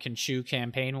than I can chew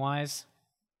campaign-wise.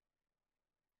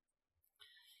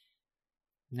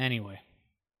 Anyway.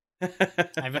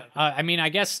 I mean, I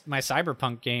guess my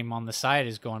Cyberpunk game on the side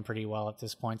is going pretty well at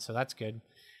this point, so that's good.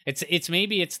 It's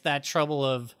maybe it's that trouble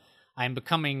of I'm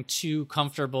becoming too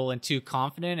comfortable and too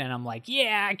confident, and I'm like,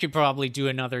 yeah, I could probably do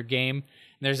another game. And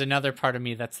there's another part of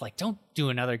me that's like, don't do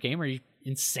another game. Are you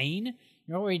insane?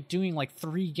 You're already doing like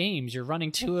 3 games. You're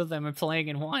running 2 of them and playing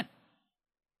in 1.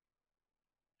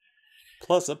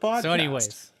 Plus a podcast. So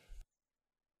anyways.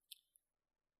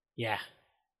 Yeah.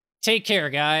 Take care,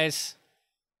 guys.